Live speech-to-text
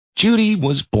Judy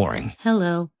was boring.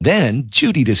 Hello. Then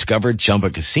Judy discovered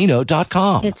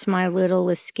ChumbaCasino.com. It's my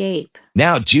little escape.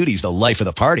 Now Judy's the life of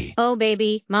the party. Oh,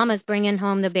 baby, mama's bringing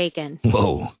home the bacon.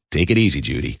 Whoa, take it easy,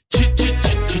 Judy.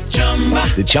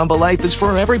 The Chumba life is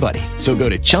for everybody. So go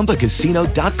to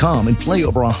ChumbaCasino.com and play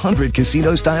over 100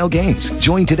 casino-style games.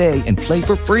 Join today and play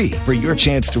for free for your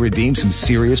chance to redeem some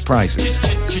serious prizes.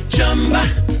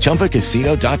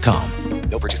 ChumbaCasino.com.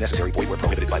 No purchase necessary. Void where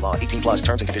prohibited by law. 18 plus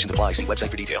terms and conditions apply. See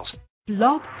website for details.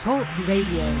 Blog Talk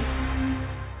Radio.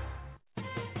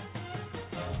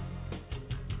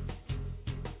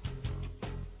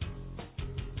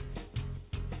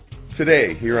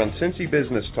 Today, here on Cincy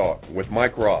Business Talk with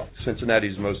Mike Roth,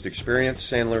 Cincinnati's most experienced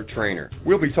Sandler trainer.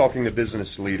 We'll be talking to business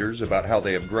leaders about how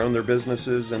they have grown their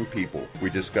businesses and people.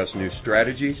 We discuss new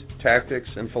strategies, tactics,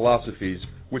 and philosophies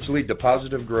which lead to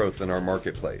positive growth in our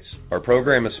marketplace. Our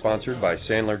program is sponsored by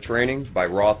Sandler Training by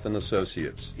Roth &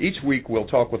 Associates. Each week, we'll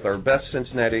talk with our best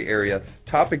Cincinnati area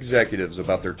top executives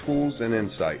about their tools and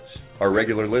insights. Our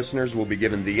regular listeners will be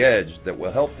given the edge that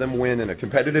will help them win in a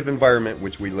competitive environment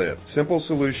which we live. Simple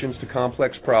solutions to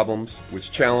complex problems, which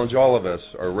challenge all of us,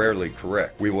 are rarely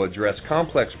correct. We will address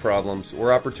complex problems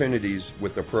or opportunities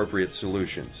with appropriate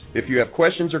solutions. If you have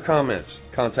questions or comments,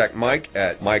 contact Mike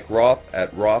at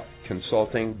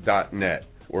mikeroth@rothconsulting.net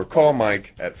or call Mike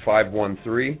at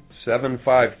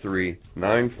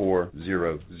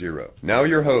 513-753-9400. Now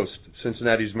your host,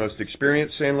 Cincinnati's most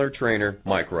experienced Sandler trainer,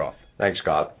 Mike Roth. Thanks,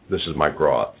 Scott. This is Mike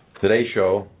Roth. Today's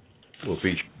show will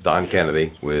feature Don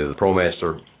Kennedy with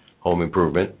ProMaster Home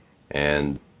Improvement,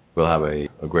 and we'll have a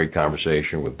great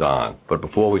conversation with Don. But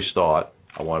before we start,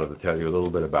 I wanted to tell you a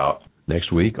little bit about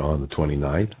next week on the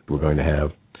 29th. We're going to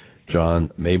have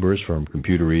John Mabers from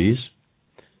Computer Ease,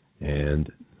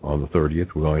 and on the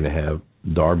 30th, we're going to have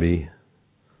Darby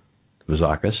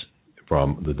Vizakis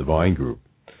from the Divine Group.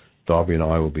 Darby and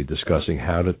I will be discussing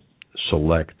how to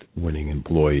select winning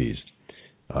employees,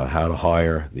 how to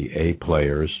hire the A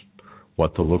players,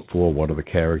 what to look for, what are the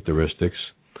characteristics,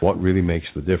 what really makes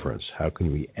the difference, how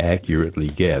can we accurately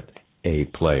get A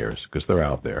players, because they're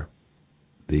out there.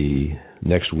 The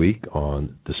next week,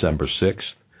 on December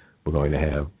 6th, we're going to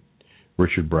have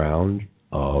Richard Brown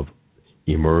of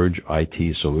Emerge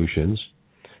IT Solutions.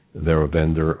 They're a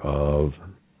vendor of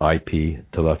IP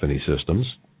telephony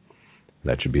systems.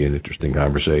 That should be an interesting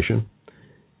conversation.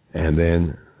 And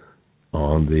then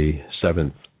on the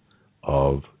 7th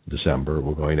of December,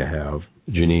 we're going to have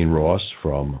Janine Ross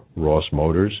from Ross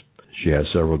Motors. She has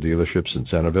several dealerships in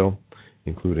Centerville,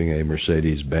 including a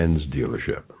Mercedes-Benz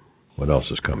dealership. What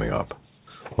else is coming up?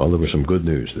 Well, there was some good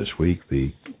news this week.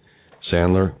 The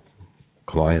Sandler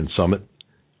Client Summit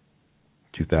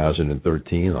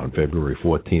 2013 on February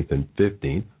 14th and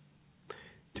 15th,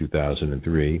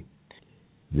 2003.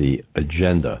 The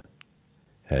agenda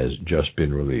has just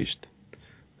been released.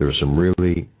 There are some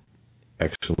really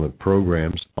excellent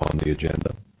programs on the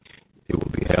agenda. It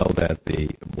will be held at the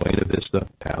Buena Vista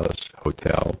Palace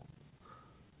Hotel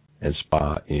and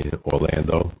Spa in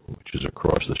Orlando, which is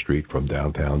across the street from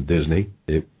downtown Disney.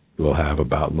 It will have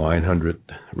about 900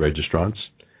 registrants.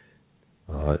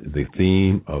 The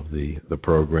theme of the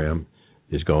program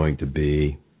is going to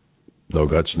be No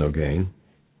Guts, No Gain.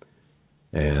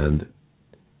 And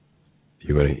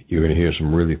you're going to hear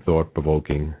some really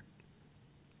thought-provoking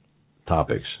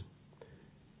topics.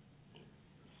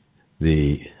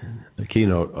 The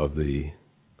keynote of the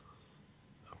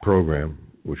program,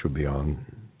 which will be on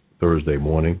Thursday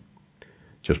morning,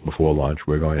 just before lunch,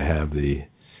 we're going to have the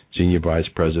Senior Vice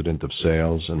President of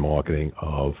Sales and Marketing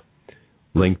of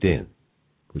LinkedIn,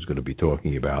 who's going to be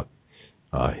talking about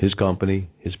his company,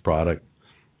 his product,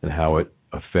 and how it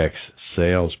affects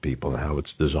salespeople and how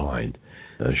it's designed.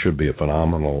 It should be a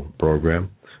phenomenal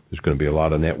program. There's going to be a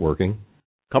lot of networking.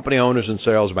 Company owners and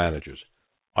sales managers,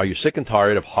 are you sick and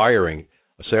tired of hiring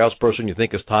a salesperson you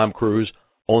think is Tom Cruise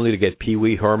only to get Pee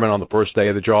Wee Herman on the first day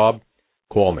of the job?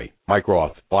 Call me, Mike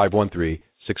Roth,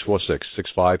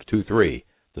 513-646-6523,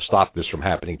 to stop this from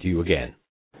happening to you again.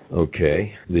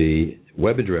 Okay, the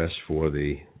web address for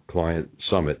the Client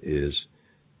Summit is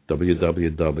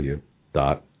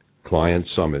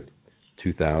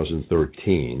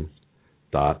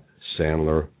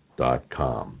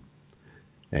www.clientsummitTwo2013.sandler.com.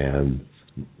 And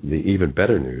the even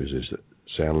better news is that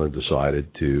Sandler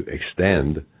decided to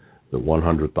extend the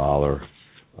 $100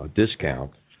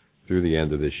 discount through the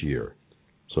end of this year.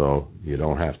 So you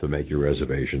don't have to make your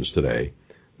reservations today.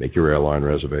 Make your airline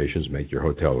reservations, make your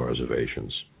hotel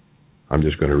reservations. I'm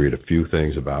just going to read a few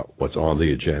things about what's on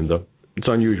the agenda. It's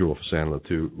unusual for Sandler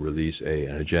to release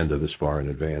an agenda this far in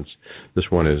advance. This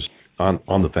one is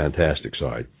on the fantastic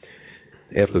side.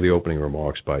 After the opening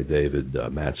remarks by David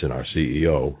Mattson, our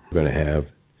CEO, we're going to have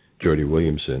Jody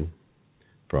Williamson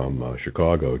from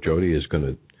Chicago. Jody is going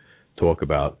to talk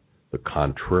about the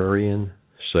contrarian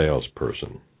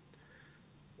salesperson.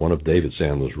 One of David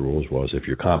Sandler's rules was if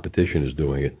your competition is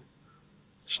doing it,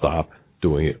 stop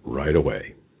doing it right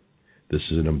away. This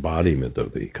is an embodiment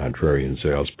of the contrarian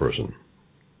salesperson.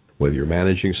 Whether you're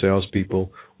managing salespeople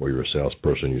or you're a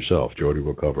salesperson yourself, Jody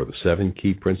will cover the 7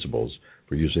 key principles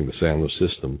for using the Sandler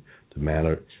system to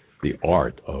manage the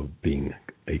art of being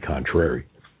a contrarian.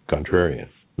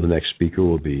 The next speaker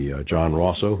will be John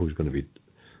Rosso, who's going to be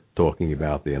talking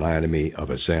about the anatomy of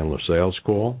a Sandler sales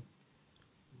call.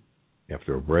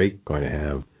 After a break, going to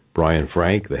have Brian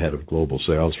Frank, the head of global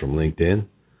sales from LinkedIn.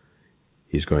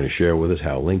 He's going to share with us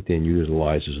how LinkedIn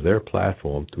utilizes their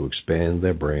platform to expand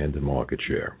their brand and market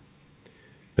share.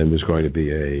 Then there's going to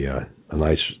be a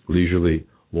nice leisurely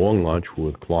long lunch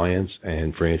with clients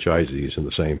and franchisees in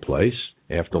the same place.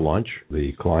 After lunch,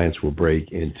 the clients will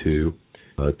break into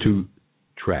 2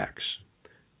 tracks.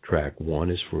 Track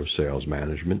 1 is for sales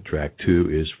management. Track 2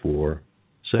 is for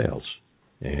sales.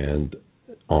 And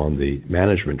on the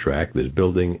management track, there's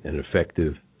building an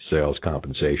effective sales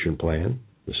compensation plan.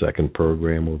 The second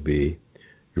program will be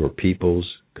your people's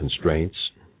constraints.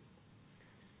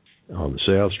 On the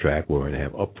sales track, we're going to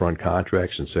have upfront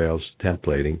contracts and sales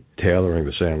templating, tailoring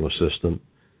the Sandler system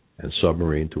and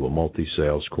submarine to a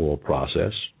multi-sales call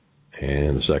process.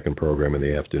 And the second program in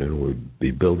the afternoon will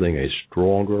be building a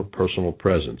stronger personal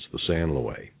presence the Sandler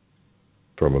way.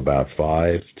 From about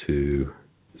 5 to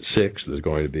 6, there's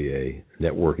going to be a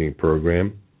networking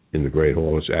program in the Great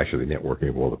Hall. It's actually networking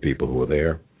of all the people who are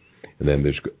there. And then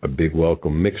there's a big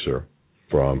welcome mixer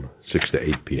from 6 to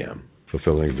 8 p.m.,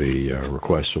 fulfilling the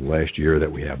request from last year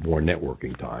that we have more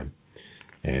networking time.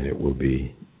 And it will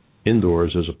be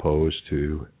indoors as opposed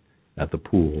to at the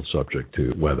pool, subject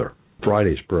to weather.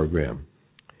 Friday's program,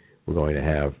 we're going to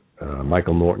have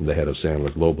Michael Norton, the head of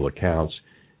Sandler Global Accounts,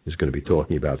 is going to be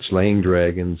talking about slaying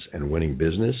dragons and winning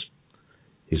business.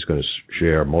 He's going to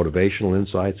share motivational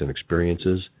insights and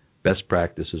experiences, best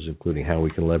practices, including how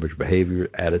we can leverage behavior,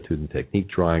 attitude, and technique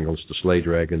triangles to slay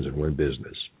dragons and win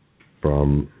business.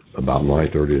 From about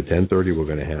 9:30 to 10:30, we're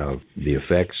going to have the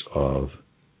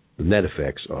net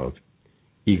effects of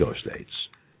ego states.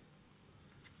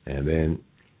 And then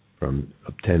from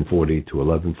 10:40 to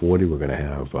 11:40, we're going to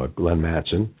have Glenn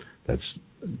Mattson. That's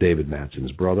David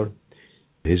Mattson's brother.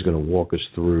 He's going to walk us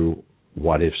through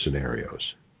what-if scenarios.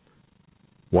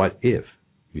 What if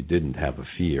you didn't have a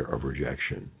fear of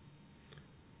rejection?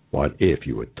 What if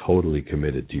you were totally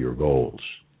committed to your goals?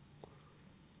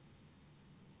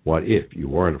 What if you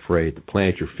weren't afraid to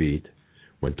plant your feet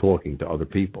when talking to other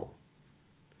people?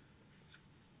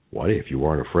 What if you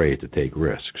weren't afraid to take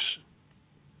risks?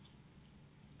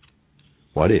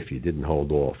 What if you didn't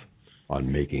hold off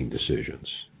on making decisions?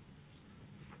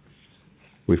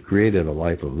 We've created a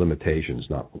life of limitations,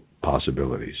 not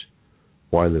possibilities.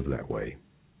 Why live that way?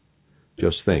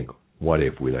 Just think, what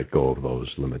if we let go of those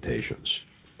limitations?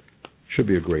 Should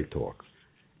be a great talk.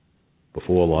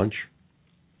 Before lunch,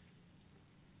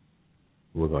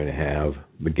 we're going to have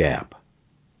the gap.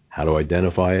 How to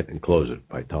identify it and close it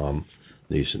by Tom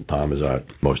Neeson. Tom is our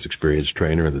most experienced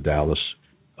trainer in the Dallas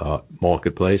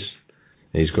marketplace.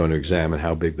 And he's going to examine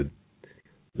how big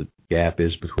the gap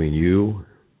is between you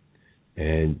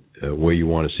and where you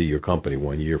want to see your company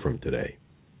 1 year from today.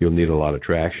 You'll need a lot of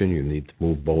traction. You need to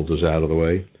move boulders out of the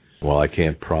way. While I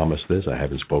can't promise this, I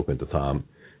haven't spoken to Tom.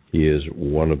 He is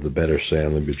one of the better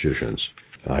Sandler magicians.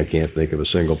 I can't think of a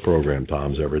single program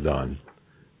Tom's ever done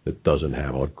that doesn't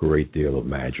have a great deal of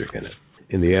magic in it.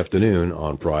 In the afternoon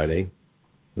on Friday,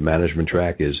 the management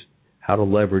track is how to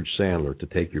leverage Sandler to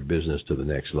take your business to the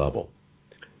next level.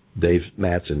 Dave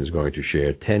Mattson is going to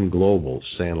share 10 global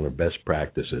Sandler best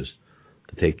practices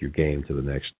to take your game to the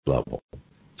next level.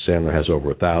 Sandler has over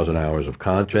 1,000 hours of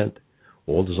content,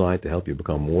 all designed to help you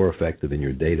become more effective in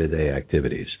your day-to-day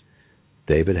activities.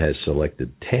 David has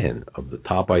selected 10 of the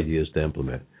top ideas to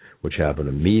implement, which have an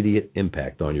immediate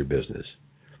impact on your business.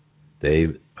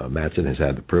 Dave Mattson has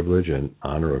had the privilege and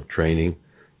honor of training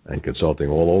and consulting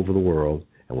all over the world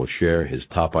and will share his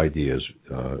top ideas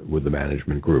with the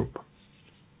management group.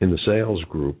 In the sales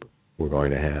group, we're going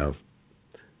to have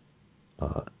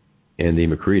Andy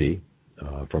McCready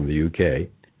from the UK,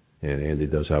 and Andy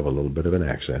does have a little bit of an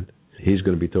accent. He's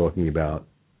going to be talking about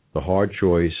the hard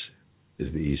choice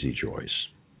is the easy choice.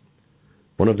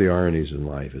 One of the ironies in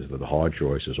life is that the hard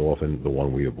choice is often the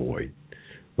one we avoid,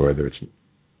 whether it's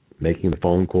making the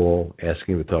phone call,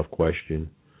 asking the tough question,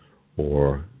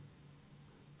 or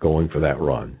going for that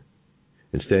run.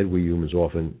 Instead, we humans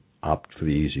often opt for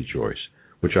the easy choice.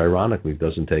 which ironically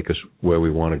doesn't take us where we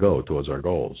want to go towards our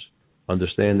goals.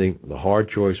 Understanding the hard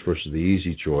choice versus the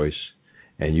easy choice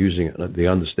and using the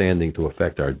understanding to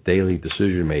affect our daily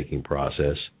decision-making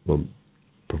process will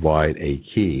provide a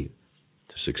key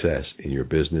to success in your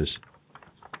business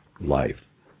life.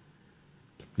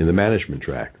 In the management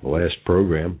track, the last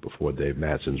program before Dave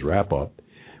Matson's wrap-up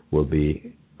will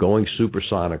be Going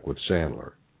Supersonic with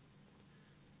Sandler.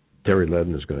 Terry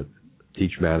Ledden is going to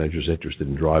teach managers interested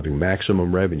in driving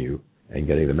maximum revenue and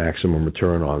getting the maximum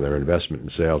return on their investment in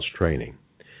sales training.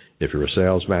 If you're a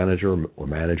sales manager or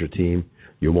manager team,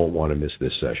 you won't want to miss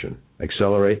this session.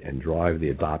 Accelerate and drive the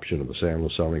adoption of the Sandler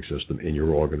selling system in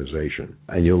your organization.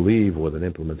 And you'll leave with an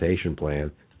implementation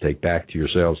plan to take back to your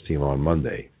sales team on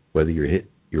Monday. Whether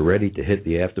you're ready to hit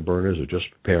the afterburners or just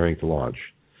preparing to launch,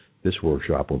 this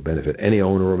workshop will benefit any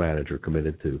owner or manager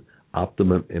committed to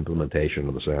optimum implementation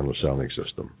of the Sandler selling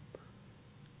system.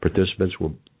 Participants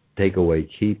will take away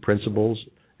key principles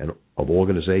of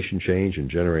organization change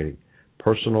and generating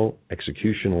personal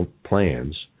executional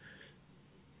plans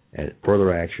and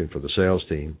further action for the sales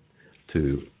team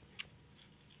to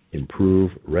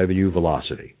improve revenue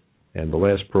velocity. And the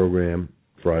last program,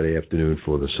 Friday afternoon,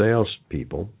 for the sales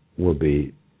people will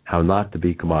be How Not to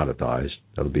Be Commoditized.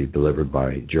 That'll be delivered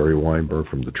by Jerry Weinberg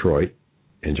from Detroit,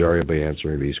 and Jerry will be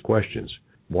answering these questions.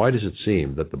 Why does it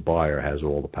seem that the buyer has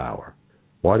all the power?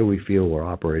 Why do we feel we're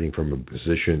operating from a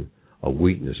position of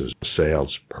weakness as a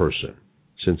salesperson?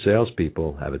 Since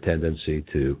salespeople have a tendency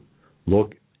to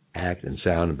look, act, and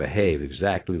sound and behave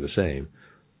exactly the same,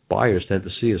 buyers tend to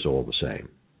see us all the same.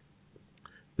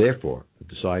 Therefore, the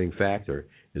deciding factor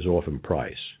is often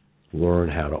price. Learn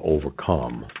how to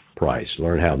overcome price.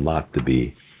 Learn how not to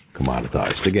be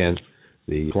commoditized. Again,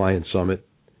 the Client Summit,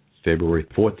 February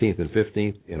 14th and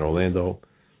 15th in Orlando.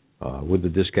 With the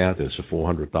discount, it's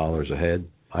 $400 a head.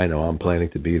 I know I'm planning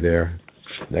to be there.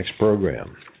 Next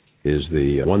program is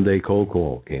the one-day cold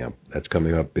call camp. That's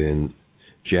coming up in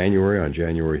January, on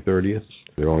January 30th.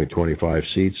 There are only 25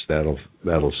 seats. That'll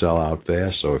sell out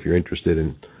fast. So if you're interested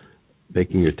in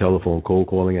making your telephone cold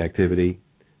calling activity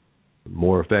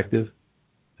more effective,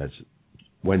 that's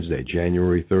Wednesday,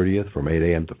 January 30th from 8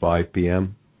 a.m. to 5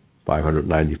 p.m.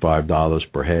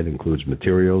 $595 per head, includes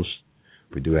materials.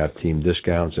 We do have team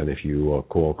discounts, and if you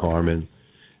call Carmen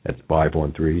at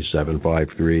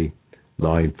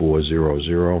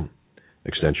 513-753-9400,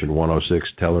 extension 106,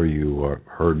 tell her you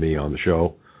heard me on the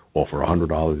show, offer a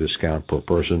 $100 discount per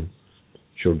person.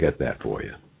 She'll get that for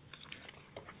you.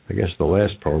 I guess the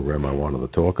last program I wanted to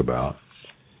talk about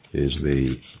is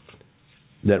the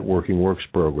Networking Works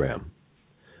program.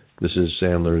 This is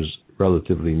Sandler's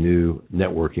relatively new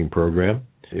networking program.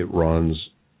 It runs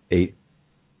 8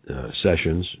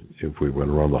 sessions if we want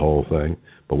to run the whole thing,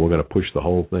 but we're going to push the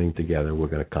whole thing together. We're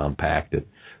going to compact it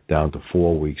down to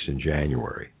 4 weeks in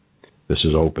January. This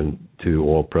is open to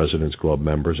all President's Club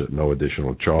members at no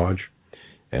additional charge.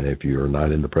 And if you're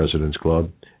not in the President's Club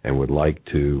and would like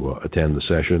to attend the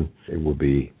session, it will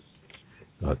be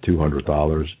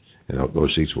 $200, and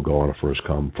those seats will go on a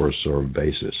first-come, first-served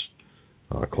basis.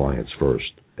 Clients first.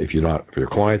 If you're a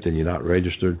client and you're not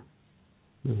registered,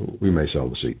 we may sell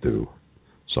the seat to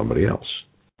somebody else.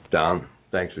 Don,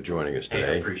 thanks for joining us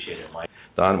today. I appreciate it, Mike.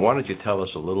 Don, why don't you tell us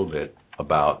a little bit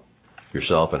about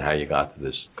yourself and how you got to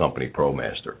this company,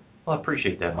 ProMaster? Well, I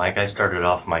appreciate that, Mike. I started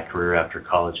off my career after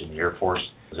college in the Air Force.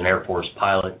 I was an Air Force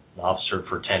pilot, an officer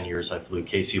for 10 years. I flew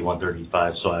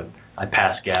KC-135, so I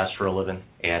passed gas for a living,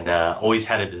 and always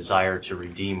had a desire to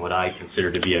redeem what I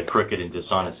consider to be a crooked and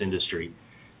dishonest industry,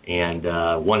 and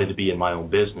wanted to be in my own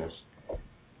business.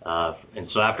 And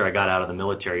so after I got out of the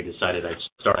military, decided I'd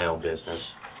start my own business.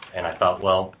 And I thought,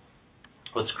 well,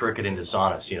 what's crooked and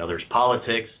dishonest? There's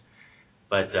politics,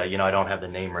 but, I don't have the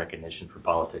name recognition for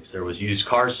politics. There was used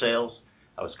car sales.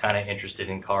 I was kind of interested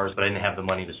in cars, but I didn't have the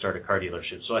money to start a car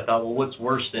dealership. So I thought, well, what's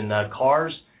worse than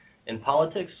cars and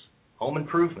politics? Home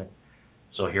improvement.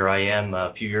 So here I am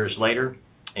a few years later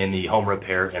in the home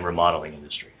repair and remodeling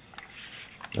industry.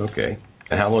 Okay.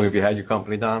 And how long have you had your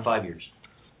company, Don? 5 years.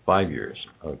 5 years.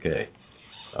 Okay.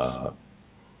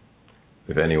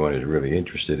 If anyone is really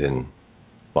interested in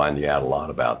finding out a lot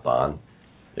about Don,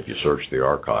 if you search the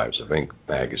archives of Inc.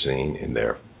 magazine in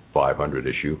their 500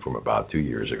 issue from about 2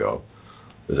 years ago,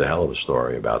 there's a hell of a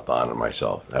story about Don and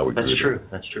myself. That's true.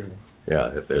 That's true. Yeah,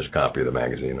 if there's a copy of the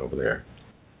magazine over there.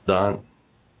 Don,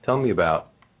 tell me about,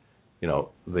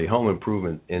 the home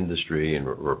improvement industry and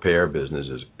repair business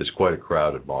is quite a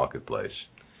crowded marketplace.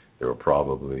 There are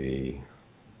probably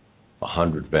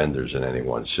 100 vendors in any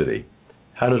one city.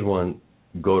 How does one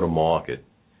go to market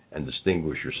and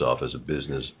distinguish yourself as a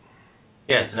business?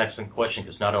 Yeah, it's an excellent question,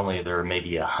 because not only are there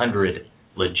maybe 100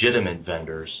 legitimate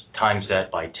vendors, times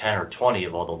that by 10 or 20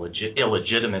 of all the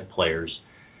illegitimate players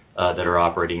that are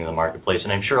operating in the marketplace.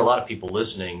 And I'm sure a lot of people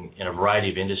listening in a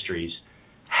variety of industries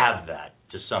have that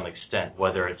to some extent,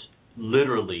 whether it's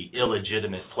literally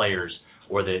illegitimate players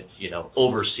or that,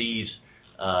 overseas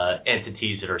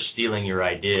entities that are stealing your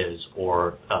ideas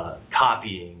or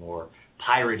copying or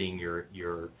pirating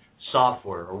your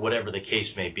software or whatever the case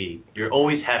may be. You're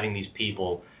always having these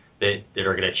people that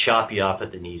are going to chop you off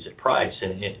at the knees at price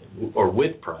or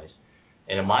with price.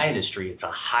 And in my industry, it's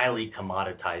a highly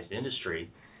commoditized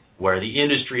industry where the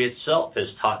industry itself has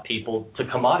taught people to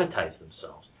commoditize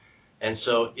themselves. And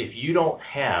so if you don't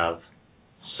have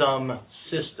some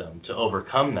system to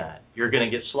overcome that, you're going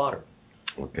to get slaughtered.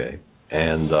 Okay.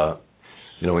 And,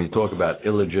 when you talk about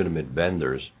illegitimate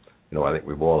vendors, I think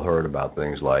we've all heard about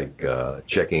things like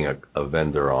checking a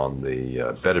vendor on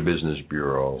the Better Business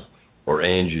Bureau or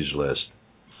Angie's List.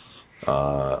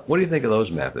 What do you think of those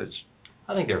methods?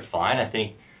 I think they're fine. I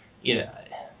think,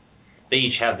 they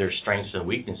each have their strengths and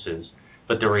weaknesses.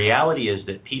 But the reality is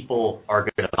that people are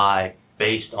going to buy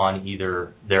based on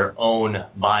either their own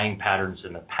buying patterns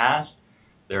in the past,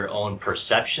 their own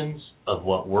perceptions of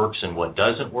what works and what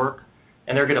doesn't work,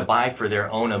 and they're going to buy for their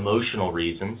own emotional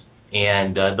reasons.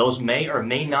 And those may or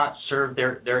may not serve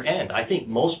their end. I think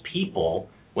most people,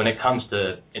 when it comes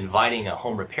to inviting a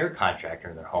home repair contractor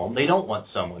in their home, they don't want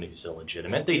someone who's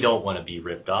illegitimate. They don't want to be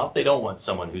ripped off. They don't want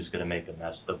someone who's going to make a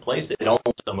mess of the place. They don't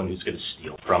want someone who's going to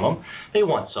steal from them. They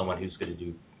want someone who's going to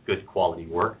do good quality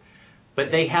work. But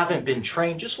they haven't been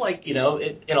trained, just like, in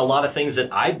a lot of things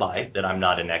that I buy that I'm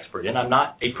not an expert in. I'm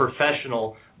not a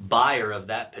professional buyer of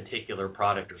that particular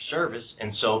product or service.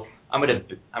 And so I'm going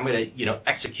to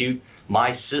execute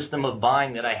my system of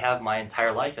buying that I have my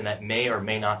entire life, and that may or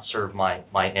may not serve my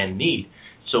end need.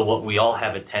 So what we all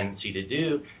have a tendency to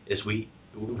do is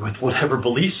with whatever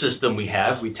belief system we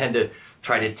have, we tend to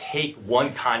try to take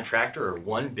one contractor or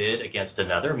one bid against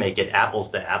another, make it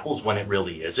apples to apples when it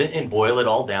really isn't, and boil it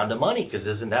all down to money, because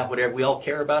isn't that what we all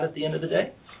care about at the end of the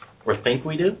day, or think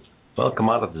we do? Well,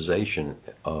 commoditization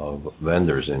of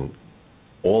vendors in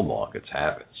all markets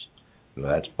happens.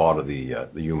 That's part of the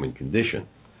human condition.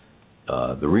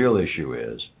 The real issue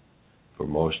is, for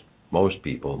most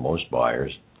people, most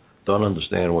buyers, don't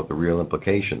understand what the real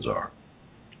implications are.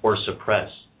 Or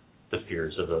suppress the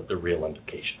fears of the real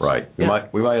implications. Right. Yeah.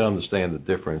 We might understand the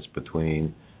difference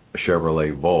between a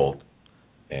Chevrolet Volt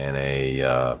and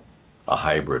a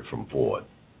hybrid from Ford.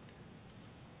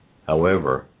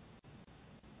 However,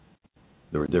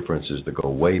 there are differences that go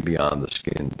way beyond the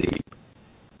skin deep,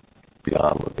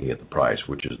 beyond looking at the price,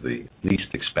 which is the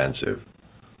least expensive.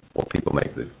 Well, people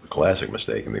make the classic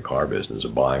mistake in the car business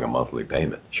of buying a monthly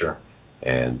payment. Sure.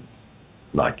 And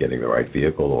not getting the right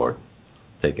vehicle or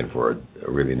taken for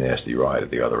a really nasty ride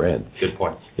at the other end. Good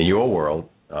point. In your world,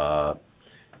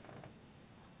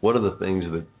 what are the things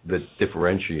that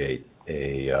differentiate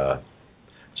a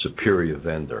superior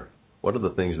vendor? What are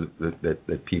the things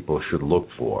that people should look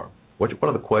for? What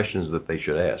are the questions that they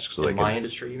should ask? In my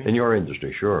industry, you mean? In your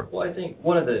industry, sure. Well, I think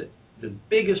one of the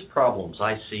biggest problems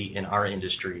I see in our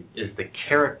industry is the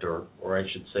character, or I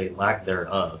should say lack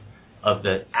thereof, of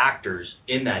the actors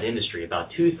in that industry. About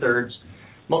 2/3,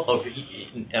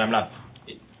 and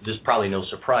this is probably no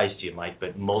surprise to you, Mike,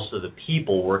 but most of the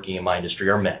people working in my industry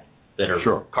are men that are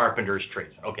sure. Carpenters,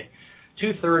 tradesmen. Okay.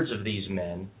 2/3 of these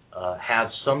men have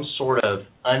some sort of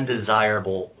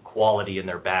undesirable quality in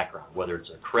their background, whether it's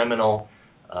a criminal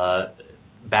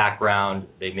background,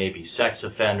 they may be sex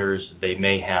offenders, they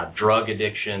may have drug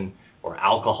addiction or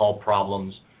alcohol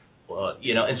problems,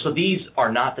 and so these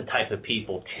are not the type of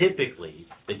people typically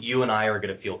that you and I are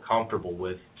going to feel comfortable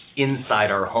with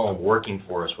inside our home working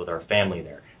for us with our family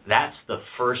there. That's the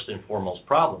first and foremost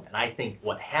problem. And I think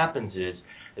what happens is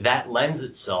that lends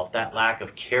itself, that lack of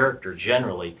character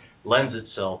generally, lends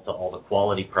itself to all the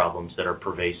quality problems that are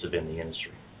pervasive in the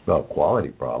industry. Well, quality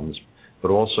problems,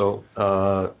 but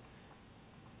also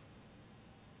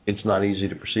it's not easy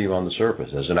to perceive on the surface.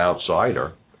 As an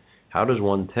outsider, how does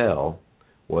one tell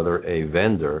whether a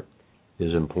vendor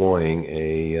is employing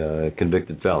a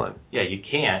convicted felon? Yeah, you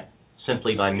can't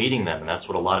simply by meeting them, and that's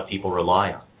what a lot of people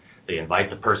rely on. They invite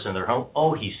the person in their home.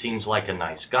 Oh, he seems like a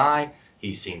nice guy.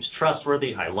 He seems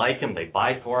trustworthy. I like him. They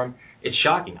buy for him. It's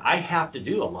shocking. I have to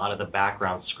do a lot of the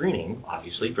background screening,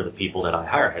 obviously, for the people that I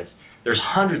hire. There's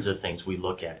hundreds of things we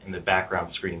look at in the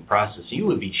background screening process. You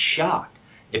would be shocked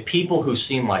if people who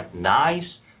seem like nice,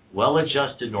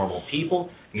 well-adjusted, normal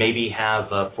people maybe have,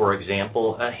 for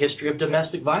example, a history of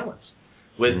domestic violence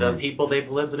with people they've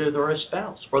lived with or a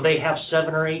spouse, or they have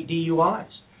 7 or 8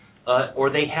 DUIs, or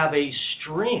they have a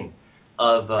string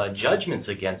of judgments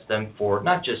against them for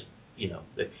not just,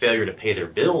 the failure to pay their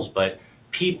bills, but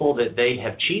people that they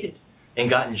have cheated and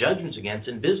gotten judgments against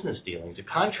in business dealings, the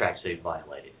contracts they've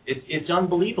violated. It's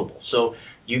unbelievable. So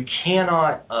you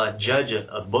cannot judge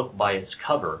a book by its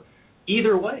cover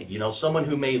either way. Someone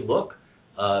who may look,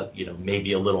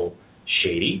 maybe a little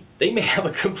shady, they may have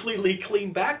a completely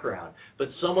clean background. But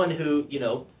someone who,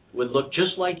 would look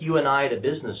just like you and I at a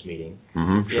business meeting,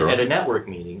 at a network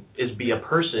meeting, is be a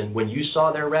person, when you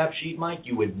saw their rap sheet, Mike,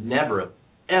 you would never,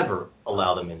 ever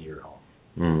allow them into your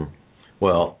home.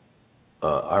 Well,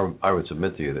 I would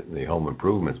submit to you that in the home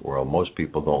improvement world, most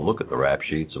people don't look at the rap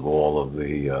sheets of all of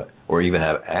the, or even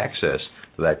have access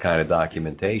to that kind of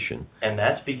documentation. And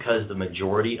that's because the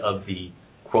majority of the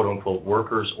quote-unquote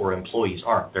workers or employees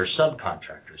aren't. They're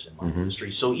subcontractors in my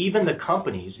industry. So even the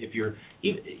companies, if you've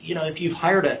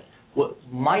hired what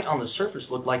might on the surface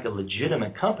look like a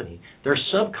legitimate company, they're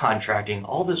subcontracting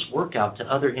all this work out to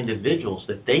other individuals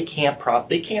that they can't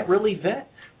really vet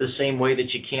the same way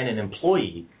that you can an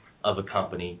employee of a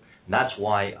company. And that's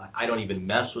why I don't even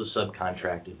mess with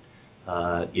subcontracted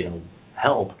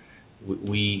help.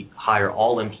 We hire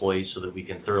all employees so that we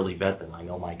can thoroughly vet them. I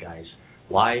know my guys'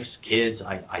 wives, kids,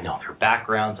 I know their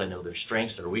backgrounds, I know their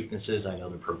strengths, their weaknesses, I know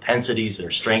their propensities,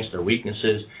 their strengths, their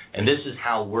weaknesses, and this is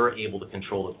how we're able to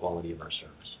control the quality of our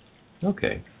service.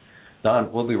 Okay.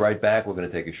 Don, we'll be right back. We're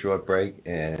going to take a short break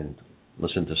and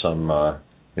listen to some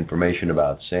information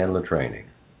about Sandler Training.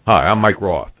 Hi, I'm Mike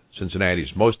Roth,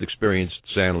 Cincinnati's most experienced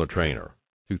Sandler trainer.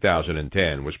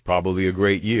 2010 was probably a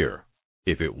great year.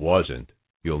 If it wasn't,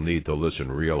 you'll need to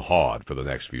listen real hard for the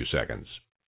next few seconds.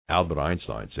 Albert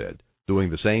Einstein said,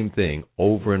 doing the same thing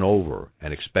over and over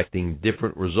and expecting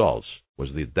different results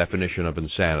was the definition of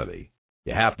insanity.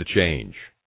 You have to change.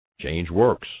 Change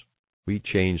works. We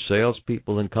change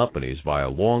salespeople and companies via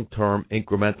long-term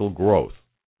incremental growth.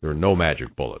 There are no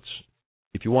magic bullets.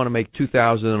 If you want to make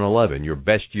 2011 your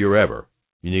best year ever,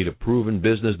 you need a proven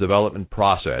business development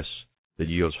process that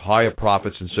yields higher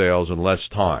profits and sales in less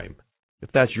time.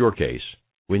 If that's your case,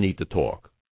 we need to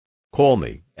talk. Call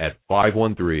me at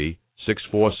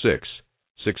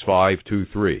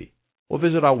 513-646-6523 or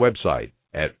visit our website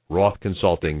at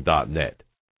rothconsulting.net.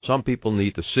 Some people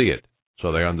need to see it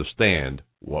so they understand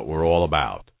what we're all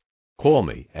about. Call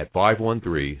me at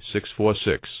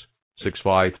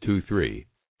 513-646-6523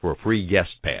 for a free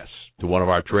guest pass to one of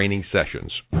our training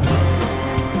sessions.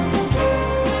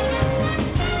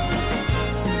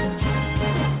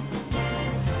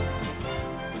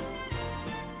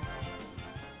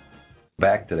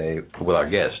 Back today with our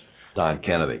guest, Don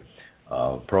Kennedy,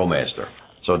 ProMaster.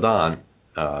 So, Don,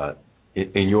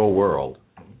 in your world,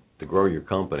 to grow your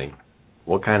company,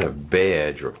 what kind of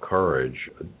badge or courage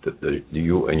do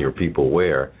you and your people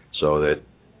wear so that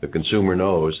the consumer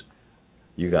knows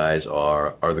you guys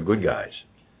are the good guys?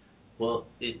 Well,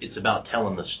 it's about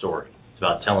telling the story. It's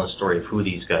about telling the story of who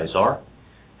these guys are,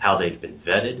 how they've been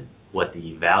vetted, what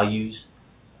the values,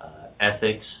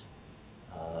 ethics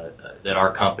that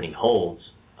our company holds.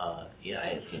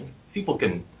 People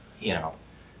can,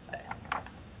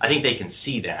 I think they can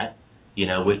see that,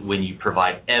 when you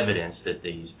provide evidence that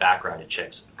these background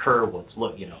checks occur,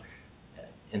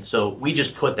 and so we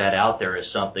just put that out there as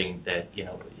something that,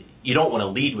 you don't want to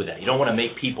lead with that. You don't want to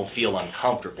make people feel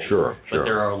uncomfortable. Sure. But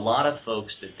there are a lot of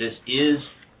folks that this is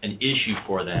an issue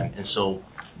for them, and so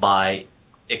by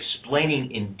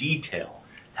explaining in detail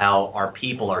how our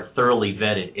people are thoroughly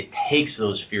vetted, it takes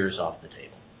those fears off the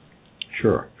table.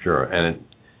 Sure. And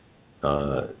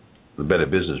the Better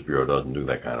Business Bureau doesn't do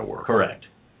that kind of work. Correct.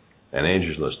 And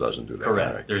Angie's List doesn't do that. Correct.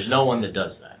 Kind of. There's no one that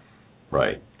does that.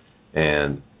 Right.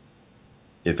 And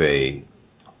if a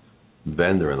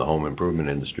vendor in the home improvement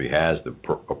industry has the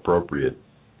appropriate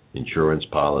insurance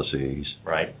policies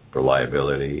for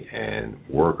liability and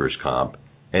workers' comp,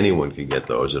 anyone can get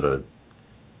those at an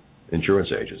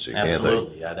insurance agency.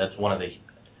 Absolutely. Yeah, that's one of the.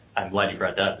 I'm glad you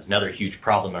brought that up. It's another huge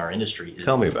problem in our industry is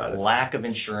Tell me about it. Lack of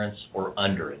insurance or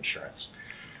underinsurance.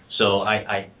 So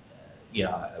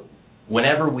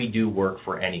whenever we do work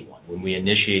for anyone, when we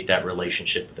initiate that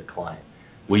relationship with the client,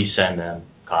 we send them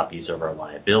copies of our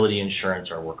liability insurance,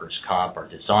 our workers' comp, our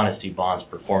dishonesty bonds,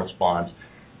 performance bonds.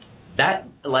 That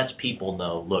lets people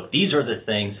know, look, these are the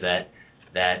things that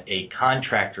a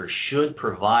contractor should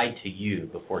provide to you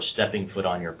before stepping foot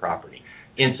on your property.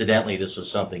 Incidentally, this was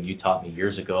something you taught me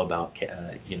years ago about,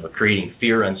 creating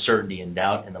fear, uncertainty, and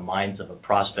doubt in the minds of a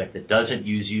prospect that doesn't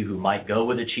use you, who might go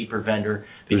with a cheaper vendor.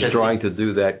 Who's trying to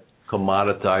do that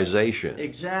commoditization.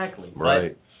 Exactly.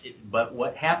 Right. But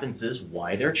what happens is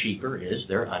why they're cheaper is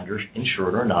they're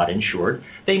underinsured or not insured.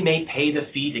 They may pay the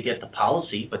fee to get the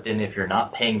policy, but then if you're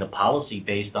not paying the policy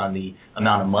based on the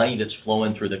amount of money that's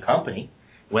flowing through the company,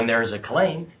 when there's a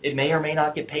claim, it may or may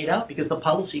not get paid out because the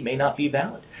policy may not be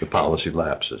valid. The policy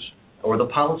lapses. Or the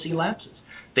policy lapses.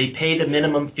 They pay the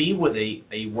minimum fee with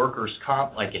a workers'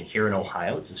 comp, like here in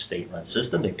Ohio, it's a state-run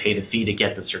system. They pay the fee to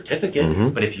get the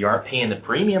certificate, but if you aren't paying the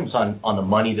premiums on the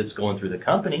money that's going through the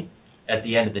company, at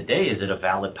the end of the day, is it a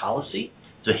valid policy?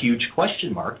 It's a huge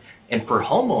question mark. And for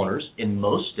homeowners, in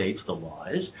most states, the law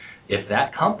is if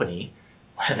that company,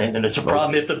 and it's a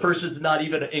problem if the person's not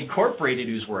even incorporated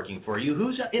who's working for you,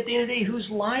 at the end of the day, who's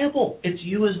liable? It's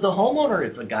you as the homeowner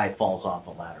if a guy falls off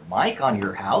a ladder. Mike, on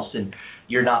your house, and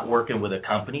you're not working with a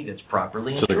company that's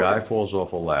properly insured. So the guy falls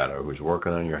off a ladder who's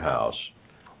working on your house,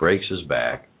 breaks his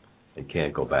back, and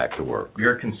can't go back to work.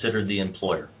 You're considered the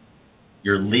employer.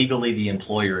 You're legally the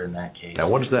employer in that case. Now,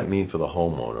 what does that mean for the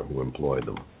homeowner who employed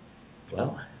them?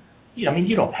 Well,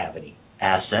 you don't have any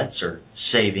assets or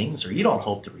savings, or you don't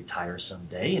hope to retire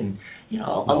someday, and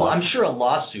I'm sure a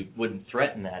lawsuit wouldn't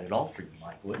threaten that at all for you,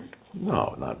 Mike, would it?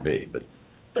 No, not me, but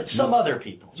some other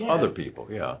people. Yeah. Other people,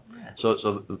 yeah.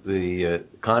 So the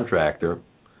contractor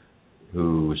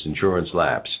whose insurance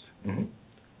lapsed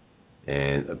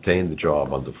and obtained the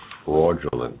job under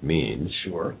fraudulent means,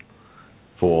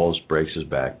 falls, breaks his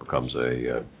back, becomes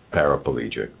a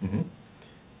paraplegic,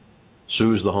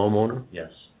 sues the homeowner?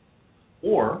 Yes.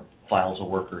 Or files a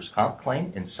workers' comp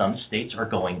claim, and some states are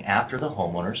going after the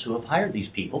homeowners who have hired these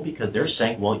people because they're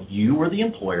saying, well, you were the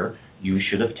employer, you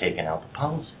should have taken out the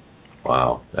policy.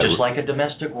 Wow. Just like a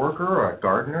domestic worker or a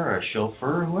gardener or a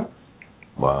chauffeur or whoever.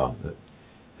 Wow.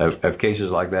 Have cases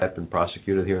like that been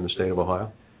prosecuted here in the state of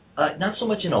Ohio? Not so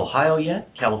much in Ohio yet.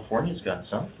 California's got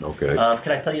some. Okay.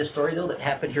 Can I tell you a story, though, that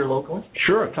happened here locally?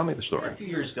 Sure. Tell me the story. A few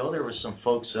years ago, there was some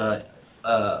folks,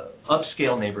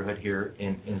 upscale neighborhood here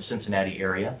in Cincinnati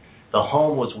area. The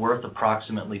home was worth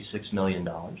approximately $6 million.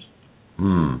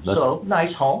 So,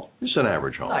 nice home. It's an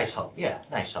average home. Nice home, yeah,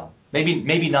 nice home.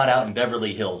 Maybe not out in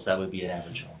Beverly Hills, that would be an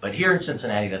average home. But here in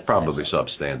Cincinnati, that's probably nice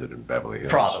substandard in Beverly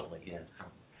Hills. Probably, yeah.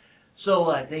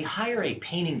 So they hire a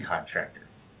painting contractor,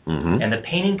 and the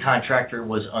painting contractor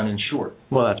was uninsured.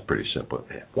 Well, that's pretty simple.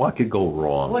 What could go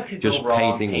wrong? What could Just go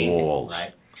wrong? painting walls,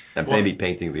 right? And maybe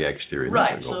painting the exterior.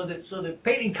 Right. So the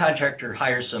painting contractor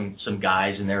hires some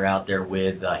guys, and they're out there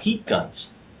with heat guns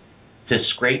to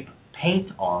scrape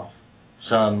paint off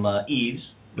some eaves.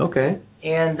 Okay.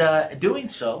 And doing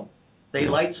so, they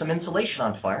light some insulation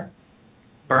on fire,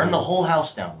 burn the whole house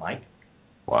down, Mike.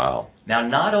 Wow. Now,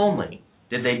 not only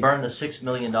did they burn the $6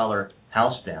 million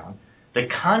house down, the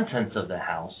contents of the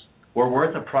house were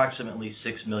worth approximately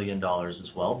 $6 million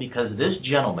as well, because this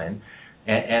gentleman,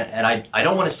 and I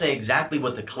don't want to say exactly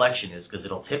what the collection is because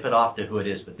it'll tip it off to who it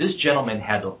is, but this gentleman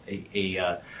had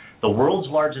the world's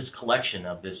largest collection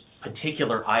of this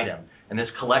particular item, and this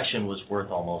collection was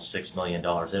worth almost $6 million,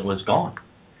 and it was gone.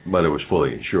 But it was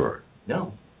fully insured.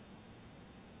 No.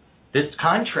 This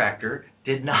contractor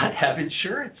did not have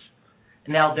insurance.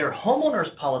 Now, their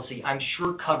homeowner's policy, I'm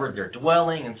sure, covered their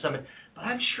dwelling and some, but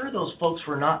I'm sure those folks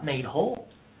were not made whole.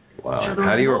 Wow. Sure,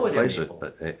 how do you replace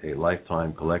a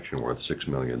lifetime collection worth $6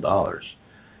 million?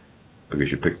 Because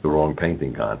you picked the wrong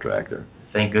painting contractor.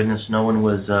 Thank goodness no one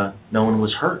was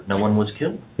hurt. No one was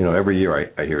killed. Every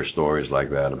year I hear stories like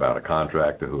that about a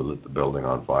contractor who lit the building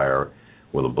on fire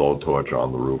with a blowtorch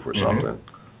on the roof or something.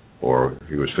 Or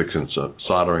he was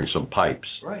soldering some pipes.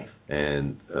 Right.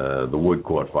 And the wood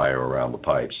caught fire around the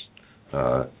pipes.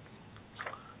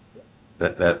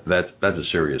 That's a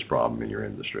serious problem in your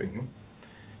industry.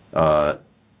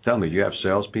 Tell me, do you have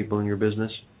salespeople in your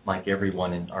business? Like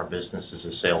everyone in our business is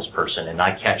a salesperson, and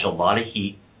I catch a lot of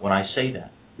heat when I say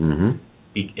that.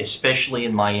 Especially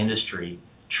in my industry,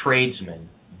 tradesmen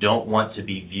don't want to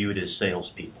be viewed as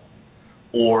salespeople.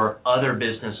 Or other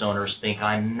business owners think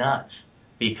I'm nuts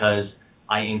because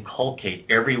I inculcate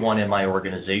everyone in my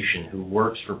organization who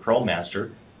works for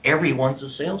ProMaster, everyone's a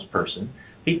salesperson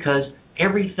because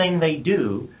everything they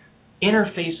do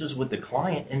interfaces with the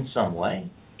client in some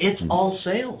way. It's all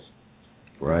sales.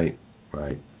 Right.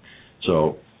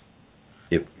 So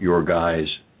if your guys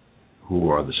who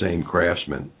are the same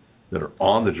craftsmen that are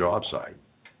on the job site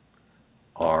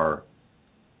are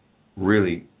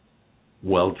really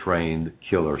well-trained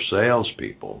killer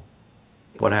salespeople,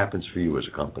 what happens for you as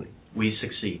a company? We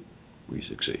succeed.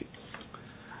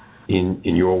 In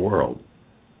your world,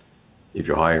 if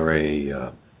you hire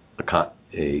a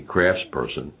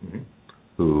craftsperson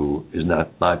who is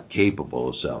not capable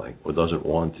of selling or doesn't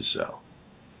want to sell,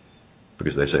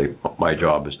 because they say, my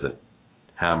job is to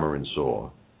hammer and saw,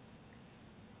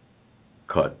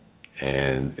 cut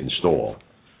and install,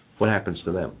 what happens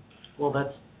to them? Well,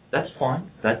 that's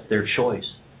fine. That's their choice.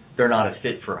 They're not a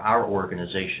fit for our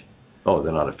organization. Oh,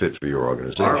 they're not a fit for your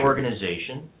organization. Our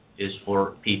organization is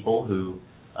for people who,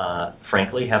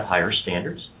 frankly, have higher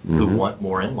standards, who want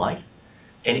more in life.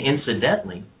 And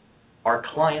incidentally, our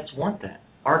clients want that.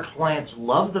 Our clients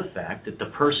love the fact that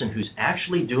the person who's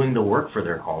actually doing the work for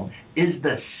their home is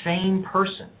the same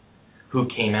person who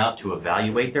came out to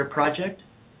evaluate their project,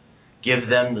 give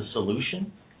them the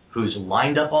solution, who's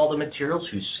lined up all the materials,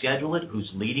 who's scheduled it, who's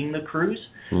leading the crews,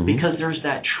 because there's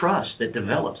that trust that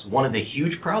develops. One of the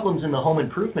huge problems in the home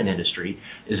improvement industry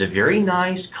is a very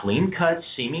nice, clean-cut,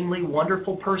 seemingly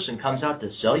wonderful person comes out to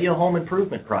sell you a home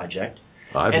improvement project,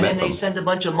 and then they send a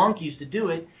bunch of monkeys to do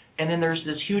it, and then there's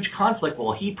this huge conflict.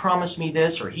 Well, he promised me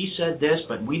this, or he said this,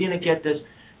 but we didn't get this.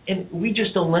 And we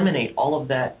just eliminate all of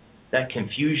that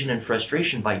confusion and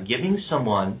frustration by giving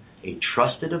someone a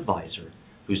trusted advisor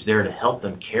who's there to help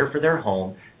them care for their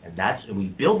home, and we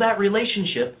build that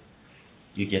relationship,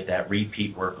 you get that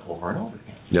repeat work over and over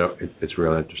again. You know, it's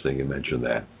real interesting you mentioned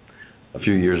that. A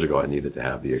few years ago, I needed to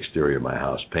have the exterior of my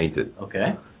house painted.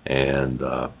 Okay. And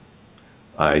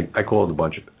I called a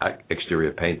bunch of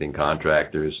exterior painting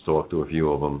contractors, talked to a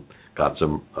few of them, got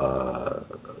some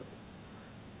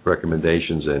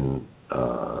recommendations and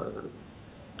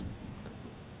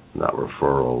not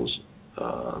referrals,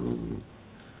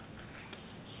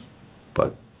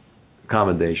 but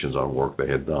commendations on work they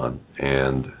had done.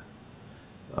 And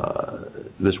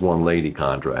this one lady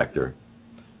contractor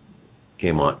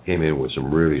came in with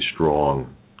some really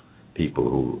strong people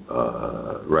who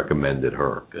recommended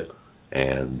her. Good.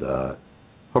 And her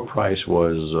price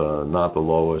was not the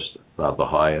lowest, not the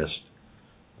highest.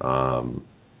 And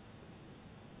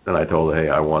I told her, hey,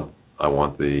 I want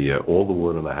the all the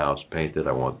wood in the house painted.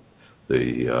 I want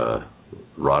the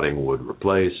rotting wood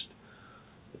replaced,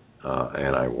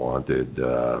 and I wanted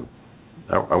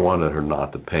her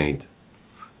not to paint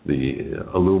the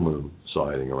aluminum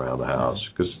siding around the house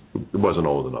because it wasn't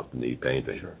old enough to need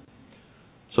painting. Sure.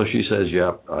 So she says,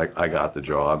 yep, I got the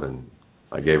job, and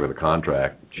I gave her the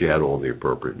contract. She had all the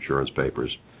appropriate insurance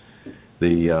papers.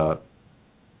 The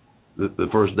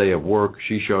first day of work,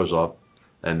 she shows up,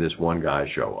 and this one guy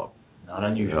show up. Not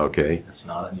unusual. Okay. That's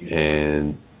not unusual.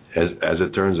 And as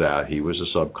it turns out, he was a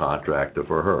subcontractor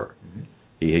for her.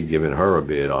 He had given her a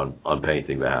bid on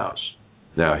painting the house.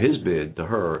 Now, his bid to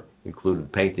her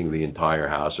included painting the entire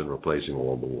house and replacing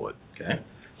all the wood. Okay.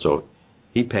 So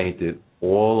he painted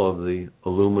all of the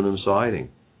aluminum siding,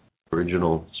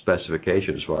 original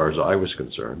specification as far as I was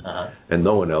concerned, and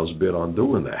no one else bid on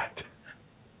doing that.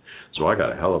 So I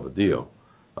got a hell of a deal.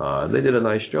 They did a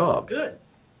nice job. Good.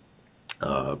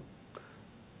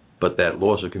 But that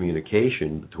loss of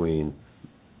communication between,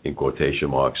 in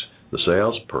quotation marks, the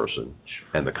salesperson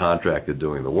and the contractor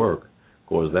doing the work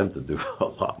caused them to do a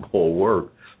lot more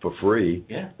work for free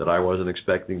that I wasn't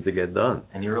expecting to get done.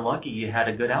 And you were lucky you had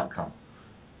a good outcome.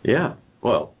 Yeah.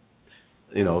 Well,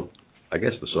 you know, I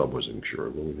guess the sub was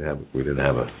insured. We didn't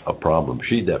have a problem.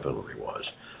 She definitely was,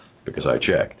 because I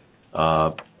checked.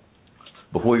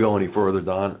 Before we go any further,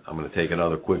 Don, I'm going to take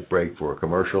another quick break for a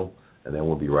commercial, and then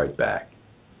we'll be right back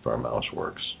to our Mouse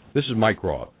Works. This is Mike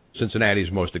Roth,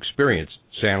 Cincinnati's most experienced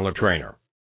Sandler trainer.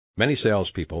 Many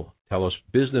salespeople tell us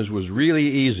business was really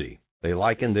easy. They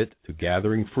likened it to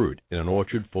gathering fruit in an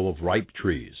orchard full of ripe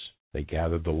trees. They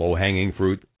gathered the low-hanging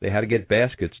fruit. They had to get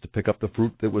baskets to pick up the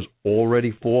fruit that was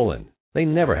already fallen. They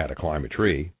never had to climb a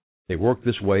tree. They worked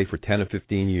this way for 10 or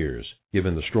 15 years.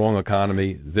 Given the strong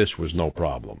economy, this was no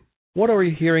problem. What are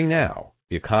we hearing now?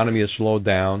 The economy has slowed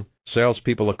down.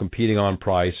 Salespeople are competing on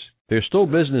price. There's still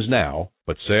business now,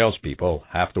 but salespeople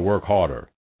have to work harder.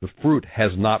 The fruit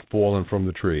has not fallen from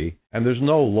the tree, and there's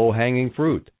no low-hanging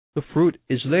fruit. The fruit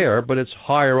is there, but it's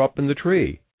higher up in the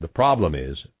tree. The problem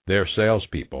is their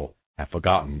salespeople have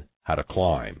forgotten how to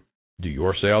climb. Do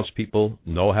your salespeople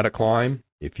know how to climb?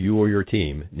 If you or your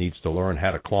team needs to learn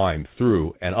how to climb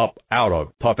through and up out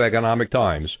of tough economic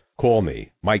times, call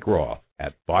me, Mike Roth,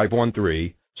 at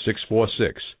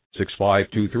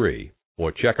 513-646-6523,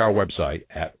 or check our website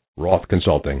at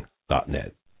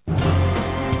rothconsulting.net.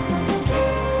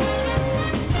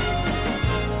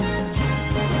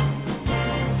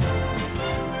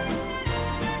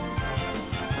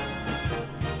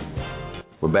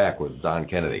 We're back with Don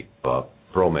Kennedy,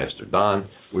 ProMaster. Don,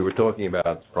 we were talking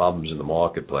about problems in the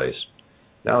marketplace.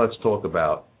 Now let's talk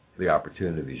about the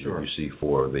opportunities that you see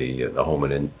for the home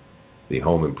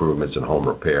improvements and home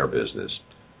repair business.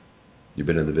 You've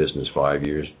been in the business 5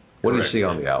 years. What do you see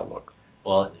on the outlook?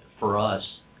 Well, for us,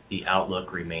 the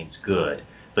outlook remains good.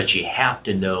 but you have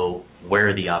to know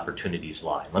where the opportunities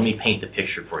lie. Let me paint the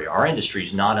picture for you. Our industry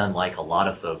is not unlike a lot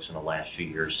of folks in the last few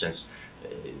years since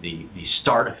the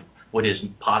start of what is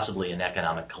possibly an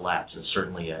economic collapse and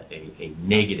certainly a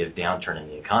negative downturn in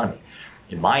the economy.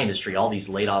 In my industry, all these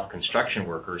laid-off construction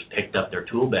workers picked up their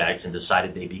tool bags and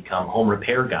decided they'd become home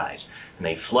repair guys, and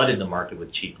they flooded the market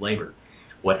with cheap labor.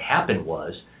 What happened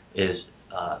is,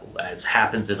 as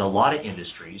happens in a lot of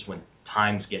industries, when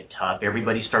times get tough,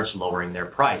 everybody starts lowering their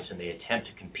price, and they attempt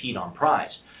to compete on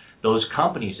price. Those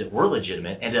companies that were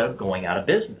legitimate ended up going out of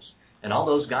business. And all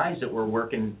those guys that were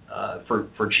working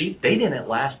for cheap, they didn't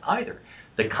last either.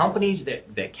 The companies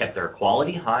that kept their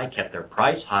quality high, kept their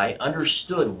price high,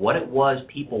 understood what it was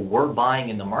people were buying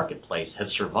in the marketplace, have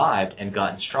survived and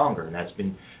gotten stronger. And that's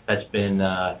been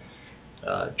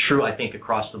true, I think,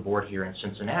 across the board here in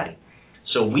Cincinnati.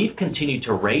 So we've continued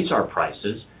to raise our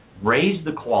prices, raise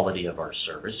the quality of our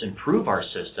service, improve our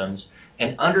systems,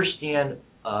 and understand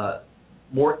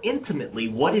more intimately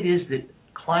what it is that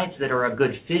clients that are a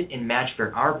good fit and match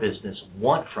for our business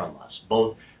want from us,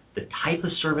 both the type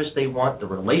of service they want, the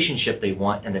relationship they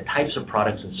want, and the types of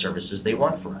products and services they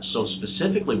want from us. So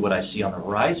specifically what I see on the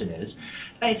horizon is,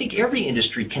 and I think every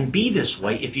industry can be this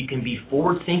way if you can be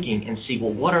forward-thinking and see,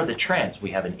 well, what are the trends? We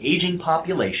have an aging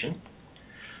population,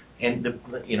 and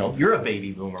you're a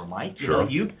baby boomer, Mike. Sure.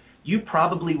 You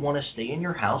probably want to stay in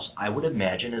your house, I would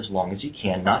imagine, as long as you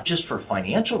can, not just for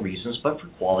financial reasons, but for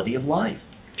quality of life.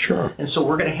 Sure. And so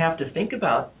we're going to have to think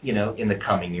about, in the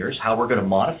coming years, how we're going to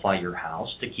modify your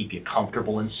house to keep you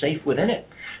comfortable and safe within it.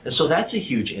 And so that's a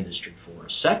huge industry for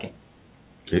us. Second.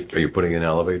 Are you putting in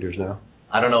elevators now?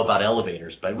 I don't know about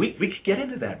elevators, but we could get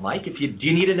into that, Mike. Do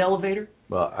you need an elevator?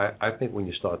 Well, I think when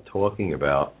you start talking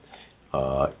about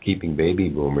keeping baby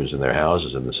boomers in their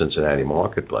houses in the Cincinnati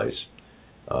marketplace,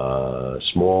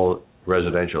 small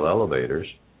residential elevators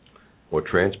or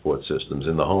transport systems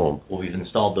in the home. Well, we've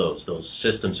installed those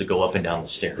systems that go up and down the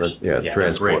stairs.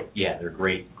 Transport. They're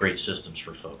great systems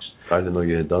for folks. I didn't know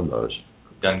you had done those.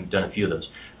 Done a few of those.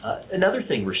 Another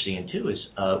thing we're seeing, too, is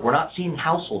we're not seeing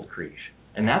household creation.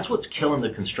 And that's what's killing the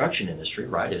construction industry,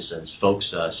 right, is as folks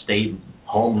stay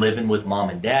home living with mom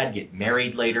and dad, get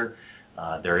married later.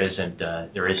 There isn't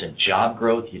job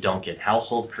growth. You don't get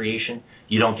household creation.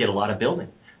 You don't get a lot of building.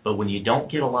 But when you don't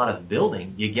get a lot of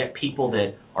building, you get people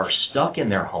that are stuck in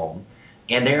their home,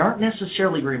 and they aren't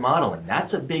necessarily remodeling.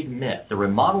 That's a big myth. The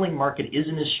remodeling market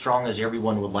isn't as strong as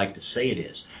everyone would like to say it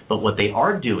is. But what they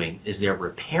are doing is they're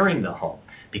repairing the home,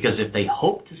 because if they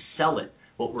hope to sell it,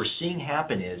 what we're seeing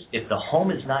happen is if the home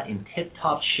is not in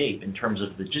tip-top shape in terms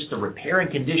of just the repair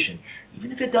and condition,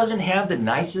 even if it doesn't have the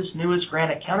nicest, newest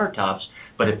granite countertops,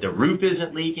 but if the roof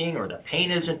isn't leaking or the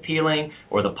paint isn't peeling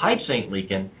or the pipes ain't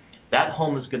leaking, that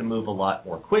home is going to move a lot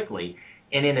more quickly.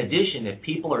 And in addition, if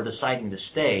people are deciding to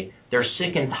stay, they're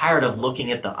sick and tired of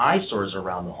looking at the eyesores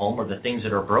around the home or the things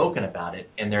that are broken about it,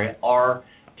 and they are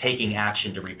taking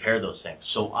action to repair those things.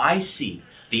 So I see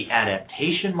the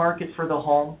adaptation market for the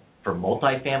home, for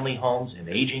multifamily homes and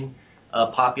aging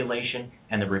population,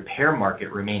 and the repair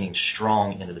market remaining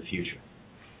strong into the future.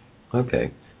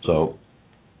 Okay. So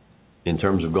in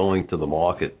terms of going to the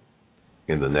market